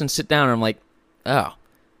shots and sit down. And I'm like, oh,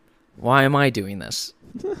 why am I doing this?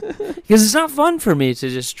 Because it's not fun for me to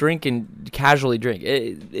just drink and casually drink.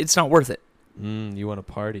 It's not worth it. You want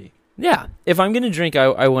to party? Yeah. If I'm gonna drink,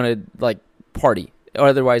 I want to like party.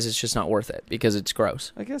 Otherwise, it's just not worth it because it's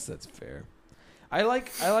gross. I guess that's fair. I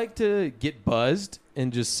like to get buzzed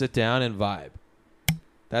and just sit down and vibe.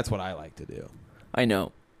 That's what I like to do. I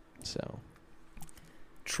know. So,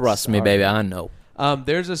 trust me, baby. I know.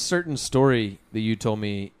 There's a certain story that you told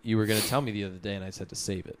me you were going to tell me the other day, and I said to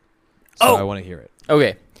save it. So I want to hear it.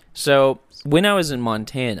 Okay. So when I was in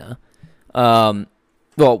Montana, when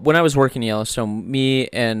I was working in Yellowstone, me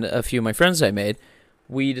and a few of my friends I made,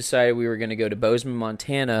 we decided we were going to go to Bozeman,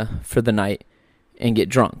 Montana for the night and get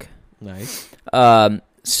drunk. Nice.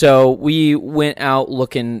 So we went out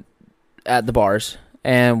looking at the bars,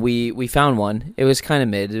 and we found one. It was kind of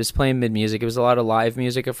mid. It was playing mid music. It was a lot of live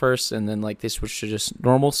music at first, and then like they switched to just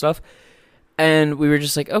normal stuff. And we were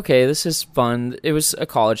just like, okay, this is fun. It was a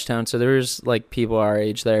college town, so there was like people our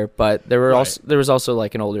age there, but there was also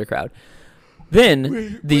like an older crowd.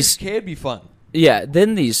 Then which can be fun. Yeah.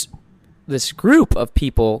 Then this group of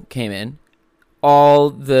people came in.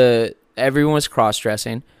 Everyone was cross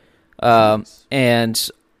dressing. Nice. And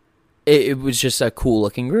it was just a cool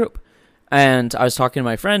looking group. And I was talking to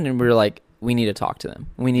my friend, and we were like, we need to talk to them.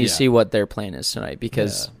 We need to see what their plan is tonight,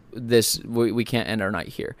 because we can't end our night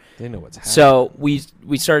here. They know what's happening. So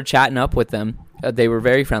we started chatting up with them. They were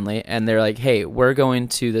very friendly, and they're like, hey, we're going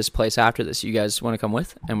to this place after this. You guys want to come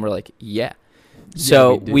with? And we're like, yeah.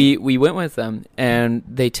 So we went with them, and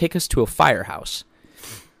they take us to a firehouse.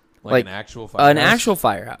 Like an actual firehouse? An actual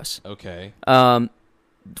firehouse. Okay.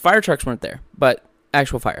 Fire trucks weren't there, but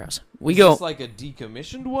actual firehouse. Is this like a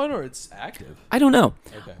decommissioned one, or it's active? I don't know.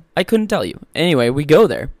 Okay. I couldn't tell you. Anyway, we go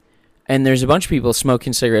there, and there's a bunch of people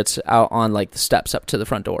smoking cigarettes out on like the steps up to the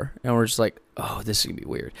front door, and we're just like, oh, this is gonna be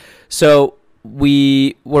weird. So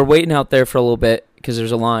we were waiting out there for a little bit because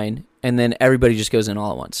there's a line, and then everybody just goes in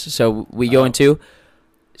all at once. So we go into,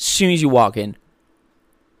 as soon as you walk in,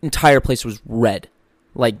 entire place was red,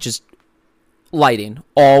 like just lighting,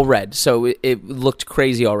 all red. So it looked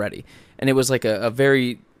crazy already. And it was like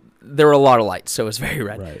there were a lot of lights, so it was very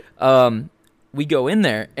red. Right. We go in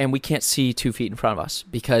there, and we can't see 2 feet in front of us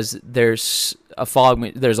because there's a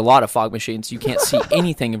lot of fog machines. You can't see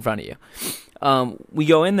anything in front of you. We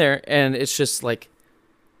go in there, and it's just like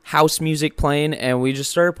house music playing, and we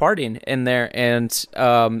just started partying in there, and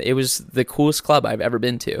it was the coolest club I've ever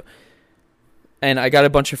been to. And I got a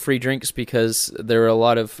bunch of free drinks because there were a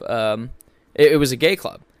lot of it was a gay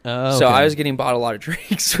club. Oh, okay. So I was getting bought a lot of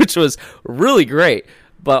drinks, which was really great,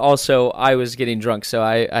 but also I was getting drunk, so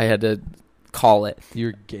I had to call it.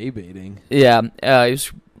 You're gay baiting. Yeah, it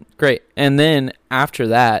was great. And then after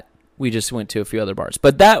that, we just went to a few other bars.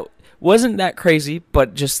 But that wasn't that crazy,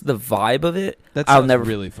 but just the vibe of it,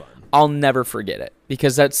 really fun. I'll never forget it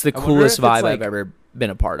because that's the coolest vibe I've ever been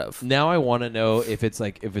a part of. Now I want to know if it's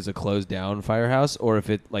a closed down firehouse or if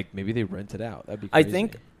it maybe they rent it out. That'd be crazy. I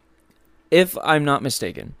think, if I'm not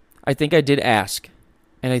mistaken, I think I did ask,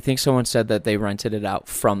 and I think someone said that they rented it out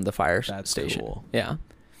from the fire station. Cool. Yeah,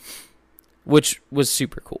 which was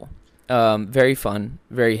super cool. Very fun,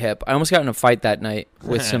 very hip. I almost got in a fight that night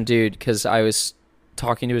with some dude because I was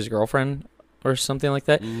talking to his girlfriend or something like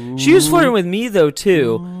that. Ooh. She was flirting with me though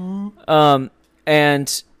too.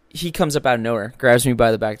 And he comes up out of nowhere, grabs me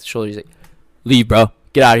by the back of the shoulder. He's like, "Leave, bro.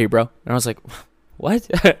 Get out of here, bro." And I was like, "What?"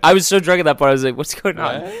 I was so drunk at that point. I was like, "What's going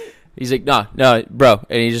on?" What? He's like, no, bro.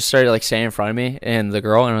 And he just started like saying in front of me and the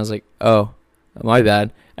girl, and I was like, "Oh, my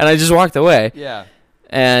bad." And I just walked away. Yeah.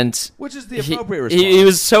 And which is the appropriate response. He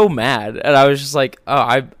was so mad, and I was just like,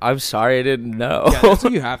 "Oh, I'm sorry, I didn't know." Yeah, that's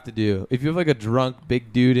what you have to do. If you have like a drunk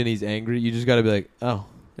big dude and he's angry, you just got to be like, "Oh."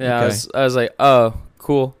 Yeah, okay. I was like, "Oh,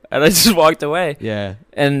 cool," and I just walked away. Yeah.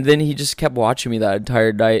 And then he just kept watching me that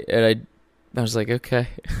entire night, and I was like, "Okay."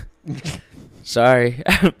 Sorry.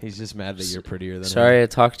 He's just mad that you're prettier than him. Sorry I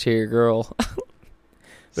talked to your girl.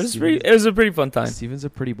 But it was a pretty fun time. Steven's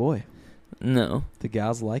a pretty boy. No. The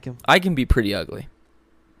gals like him. I can be pretty ugly.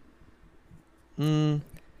 Yeah.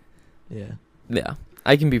 Yeah.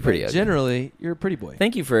 I can be pretty ugly. Generally, you're a pretty boy.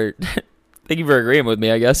 Thank you for agreeing with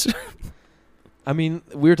me, I guess. I mean,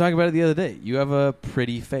 we were talking about it the other day. You have a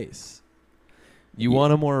pretty face. You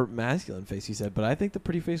want a more masculine face, you said, but I think the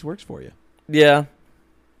pretty face works for you. Yeah.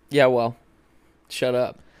 Yeah, well. Shut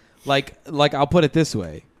up. Like I'll put it this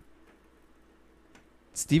way.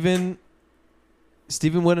 Steven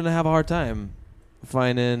wouldn't have a hard time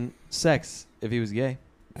finding sex if he was gay.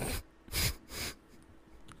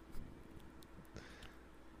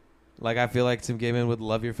 Like, I feel like some gay men would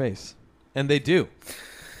love your face. And they do.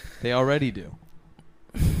 They already do.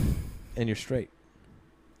 And you're straight.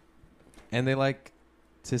 And they like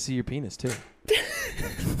to see your penis, too.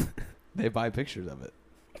 They buy pictures of it.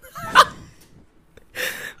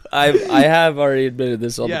 I have already admitted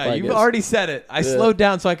this on the podcast. Yeah, you've already said it. I slowed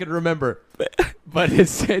down so I could remember. But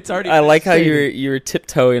it's already. I like how you were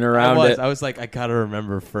tiptoeing around it. I was like, I gotta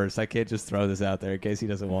remember first. I can't just throw this out there in case he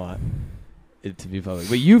doesn't want it to be public.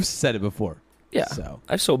 But you've said it before. Yeah, so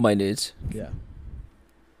I've sold my nudes. Yeah,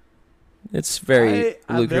 it's very lucrative.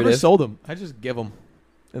 I've never sold them. I just give them.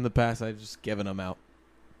 In the past, I've just given them out.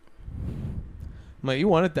 I'm like, you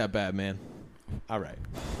want it that bad, man? All right.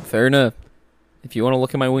 Fair enough. If you want to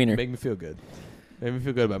look at my wiener. Make me feel good. Make me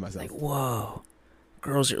feel good about myself. Like, whoa.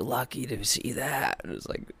 Girls are lucky to see that. And it's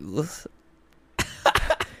like,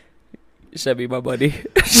 send me my money.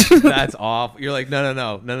 That's off. You're like,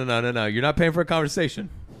 no. You're not paying for a conversation.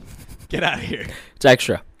 Get out of here. It's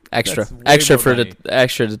extra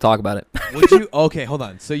to talk about it. Would you? Okay, hold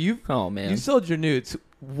on. So you sold your nudes.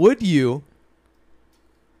 Would you?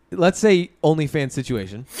 Let's say OnlyFans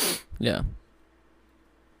situation. Yeah.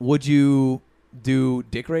 Would you do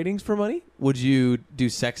dick ratings for money? Would you do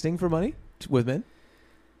sexting for money with men?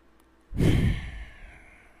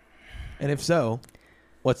 And if so,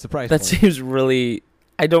 what's the price? That seems really.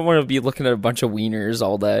 I don't want to be looking at a bunch of wieners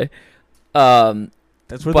all day.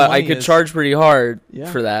 That's where. But I could charge pretty hard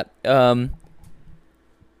for that.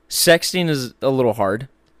 Sexting is a little hard.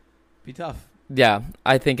 Be tough. Yeah,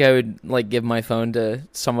 I think I would give my phone to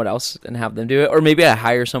someone else and have them do it, or maybe I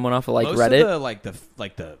hire someone off of Most Reddit.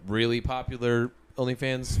 Of the really popular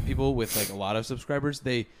OnlyFans people with a lot of subscribers,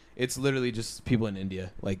 it's literally just people in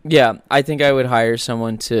India. Yeah, I think I would hire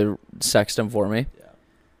someone to sext them for me.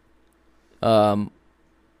 Yeah.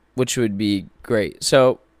 Which would be great.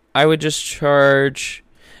 So I would just charge,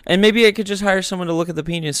 and maybe I could just hire someone to look at the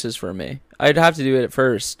penises for me. I'd have to do it at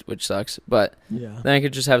first, which sucks, but then I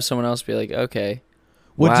could just have someone else be like, okay.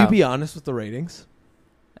 Would you be honest with the ratings?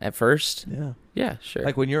 At first, Yeah. yeah, sure.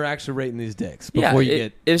 Like when you're actually rating these dicks yeah, before you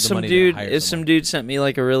get if the some money dude to hire if some someone. dude sent me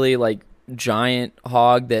like a really like giant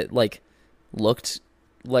hog that like looked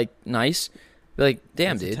like nice, be like,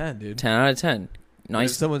 damn, That's a dude, 10, dude. 10 out of 10, If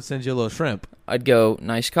nice. someone sends you a little shrimp, I'd go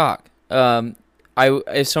nice cock.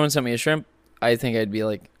 If someone sent me a shrimp, I think I'd be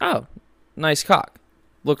like, oh, nice cock,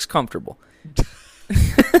 looks comfortable.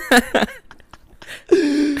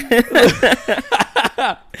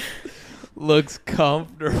 looks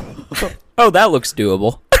comfortable. Oh, that looks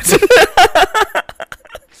doable.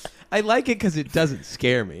 I like it because it doesn't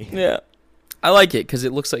scare me. Yeah, I like it because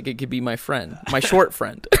it looks like it could be my friend, my short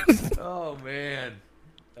friend. Oh man,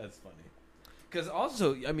 that's funny. Because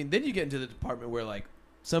also, I mean, then you get into the department where like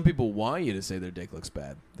some people want you to say their dick looks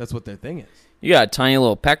bad. That's what their thing is. You got a tiny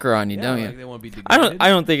little pecker on you, Yeah, don't like you? they want to be degraded. I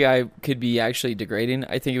don't think I could be actually degrading.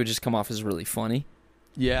 I think it would just come off as really funny.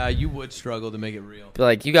 Yeah, you would struggle to make it real. Be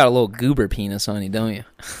like, you got a little goober penis on you, don't you?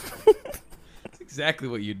 That's exactly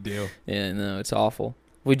what you'd do. Yeah, no, it's awful.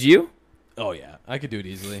 Would you? Oh yeah, I could do it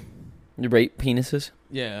easily. You rate penises?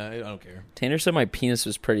 Yeah, I don't care. Tanner said my penis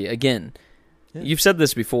was pretty. Again, Yeah. you've said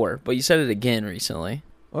this before, but you said it again recently.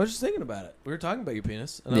 I was just thinking about it. We were talking about your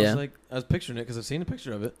penis, and Yeah. I was picturing it because I've seen a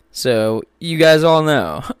picture of it. So you guys all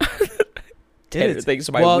know. Tanner is. thinks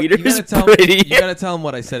my Well, wiener you is gotta tell pretty. You gotta tell him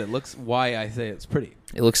what I said. It looks why I say it's pretty.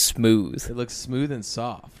 It looks smooth. It looks smooth and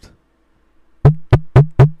soft.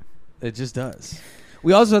 It just does.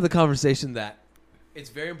 We also had the conversation that it's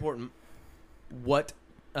very important what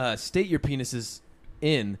state your penis is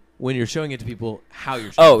in when you're showing it to people. How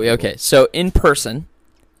you're showing Oh, it to people. okay. So in person,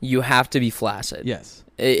 you have to be flaccid. Yes.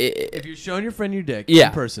 If If you're showing your friend your dick Yeah.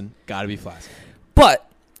 in person, gotta be flaccid. but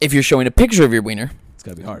if you're showing a picture of your wiener, It's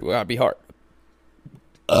gotta be hard. it gotta be hard.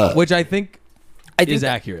 Which I think I think is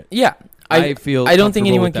that- accurate. Yeah. I feel I don't think comfortable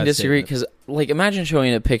anyone with can that disagree statement. because, like, imagine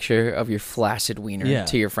showing a picture of your flaccid wiener Yeah.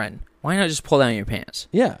 to your friend. Why not just pull down your pants?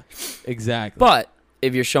 Yeah, exactly. But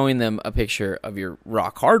if you're showing them a picture of your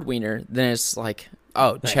rock hard wiener, then it's like,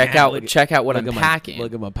 oh, Like, check ah, out look what look I'm at packing.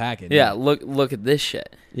 Look at my packing. Yeah, look at this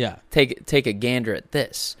shit. Yeah. Take a gander at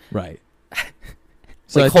this. Right.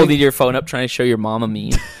 It's like holding your phone up, trying to show your mom a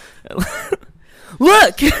meme.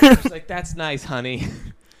 Look. It's like, that's nice, honey.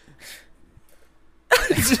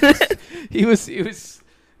 he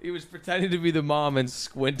was pretending to be the mom and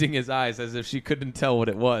squinting his eyes as if she couldn't tell what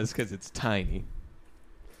it was because it's tiny.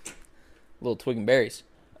 Little twig and berries.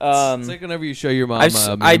 It's like whenever you show your mom.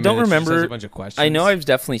 I don't remember. A bunch of questions. I know I've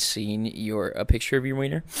definitely seen a picture of your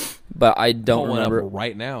wiener, but I don't Pull one up remember.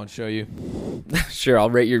 right now and show you. Sure, I'll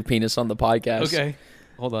rate your penis on the podcast. Okay,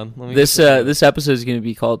 hold on. Let me This get this episode is going to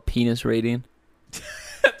be called Penis Rating,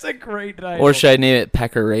 That's a great title. or should I name it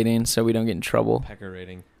Pecker Rating so we don't get in trouble? Pecker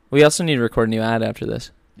Rating. We also need to record a new ad after this.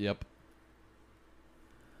 Yep.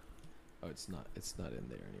 Oh, it's not in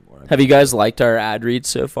there anymore. Have you guys liked our ad reads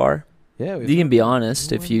so far? Yeah, You can be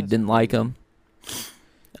honest if you That's didn't like them.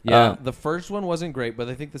 Yeah, the first one wasn't great, but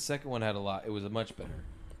I think the second one had a lot. It was a much better.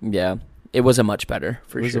 Yeah, it was a much better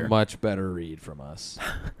for it was sure. a much better read from us.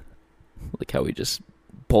 Like how we just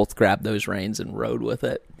both grabbed those reins and rode with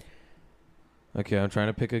it. Okay, I'm trying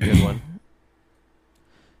to pick a good one.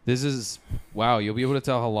 This is wow. You'll be able to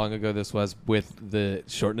tell how long ago this was with the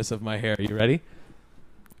shortness of my hair. Are you ready?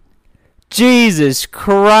 Jesus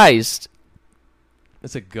Christ!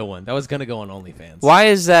 It's a good one. That was gonna go on OnlyFans. Why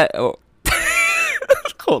is that? Oh.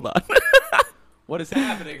 Hold on. What is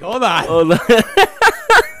happening? Hold on. Hold on.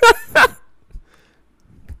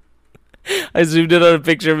 I zoomed in on a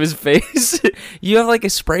picture of his face. You have like a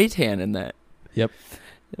spray tan in that. Yep.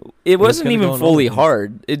 It wasn't gonna go even on fully OnlyFans.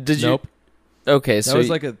 hard. Did you? Nope. Okay, That so was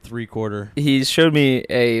like a 3/4. he showed me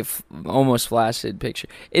a almost flaccid picture.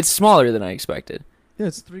 It's smaller than I expected. Yeah,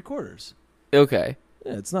 it's 3/4. Okay.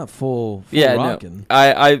 Yeah, it's not full Yeah, rocking. no.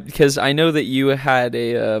 I because I know that you had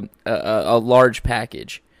a large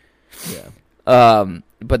package. Yeah.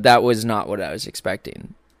 But that was not what I was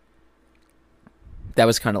expecting. That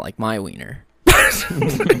was kind of like my wiener.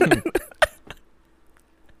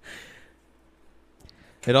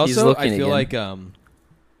 It also, looking I feel again.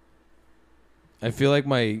 like I feel like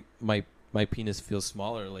my penis feels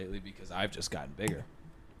smaller lately because I've just gotten bigger.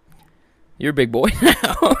 You're a big boy now.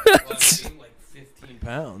 Well, I've gained like 15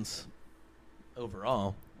 pounds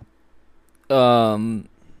overall. So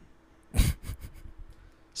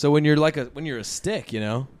when you're a stick, you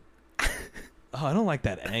know. Oh, I don't like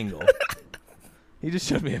that angle. He just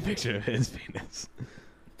showed me a picture of his penis.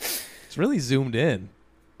 It's really zoomed in.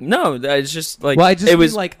 No, it's just like Well, I just it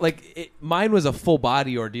was mine was a full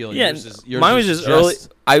body ordeal. Yeah, yours mine was is just early.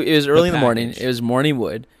 It was early in the morning. package. It was morning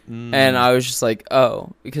wood, and I was just like, oh,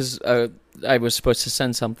 because I was supposed to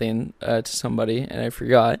send something to somebody, and I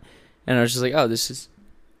forgot. And I was just like, oh, this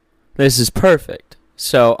is perfect.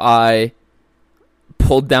 So I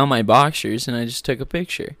pulled down my boxers, and I just took a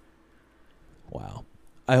picture. Wow.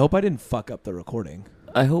 I hope I didn't fuck up the recording.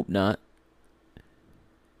 I hope not.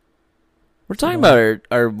 We're talking about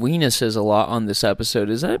our weenuses a lot on this episode.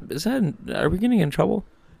 Is that are we getting in trouble?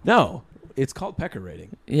 No. It's called Pecker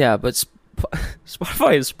Rating. Yeah, but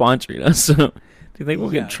Spotify is sponsoring us, so do you think we'll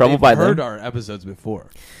get in trouble by them? I've heard our episodes before.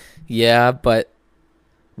 Yeah, but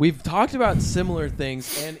we've talked about similar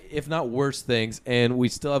things, and if not worse things, and we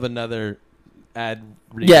still have another ad.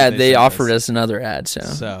 Yeah, they offered us another ad,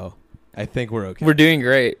 so I think we're okay. We're doing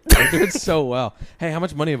great. We're doing so well. Hey, how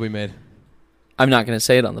much money have we made? I'm not going to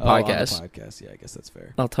say it on the podcast. On the podcast, yeah, I guess that's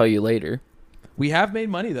fair. I'll tell you later. We have made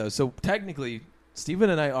money, though, so technically, Steven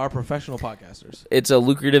and I are professional podcasters. It's a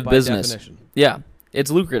lucrative by business. Definition. Yeah, it's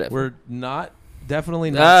lucrative. We're definitely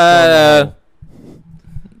not.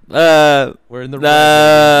 We're in the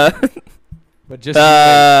red. But just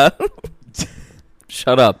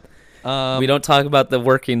shut up. We don't talk about the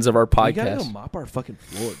workings of our podcast. We gotta go mop our fucking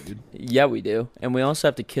floor, dude. Yeah, we do, and we also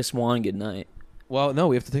have to kiss Juan goodnight. Well, no,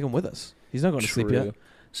 we have to take him with us. He's not going to sleep yet.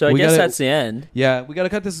 So I guess that's the end. Yeah, we got to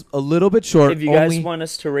cut this a little bit short. If you guys want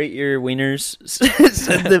us to rate your wieners,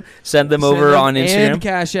 send them over on Instagram. And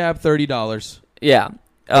Cash App, $30. Yeah.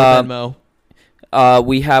 Venmo.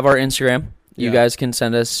 We have our Instagram. You guys can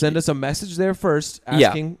send us a message there first,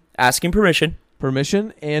 asking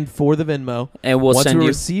permission, and for the Venmo. And we'll once we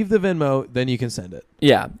receive the Venmo, then you can send it.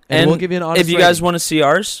 Yeah, and we'll give you an honest if you guys want to see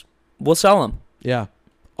ours, we'll sell them. Yeah,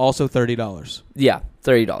 also $30. Yeah,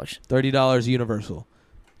 $30. $30 universal.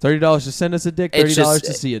 $30 to send us a dick. $30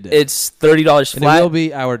 to see a dick. It's $30 flat. And it will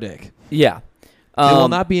be our dick. Yeah, it will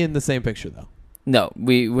not be in the same picture though. No,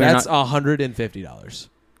 we're that's not. $150.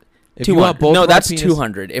 If you want both, no, that's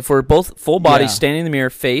 $200. If we're both full body, standing in the mirror,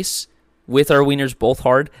 face with our wieners both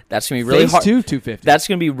hard, that's gonna be really hard. $250. That's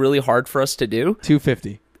gonna be really hard for us to do.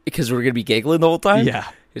 $250 because we're gonna be giggling the whole time. Yeah,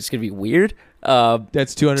 it's gonna be weird.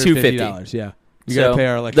 That's $250. Yeah, you gotta pay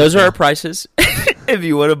our electric those are our prices. If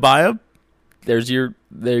you want to buy them, there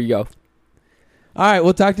you go. All right,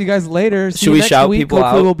 we'll talk to you guys later. Should we shout people out?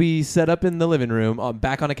 Hopefully we'll be set up in the living room,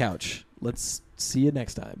 back on a couch. Let's see you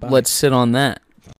next time. Bye. Let's sit on that.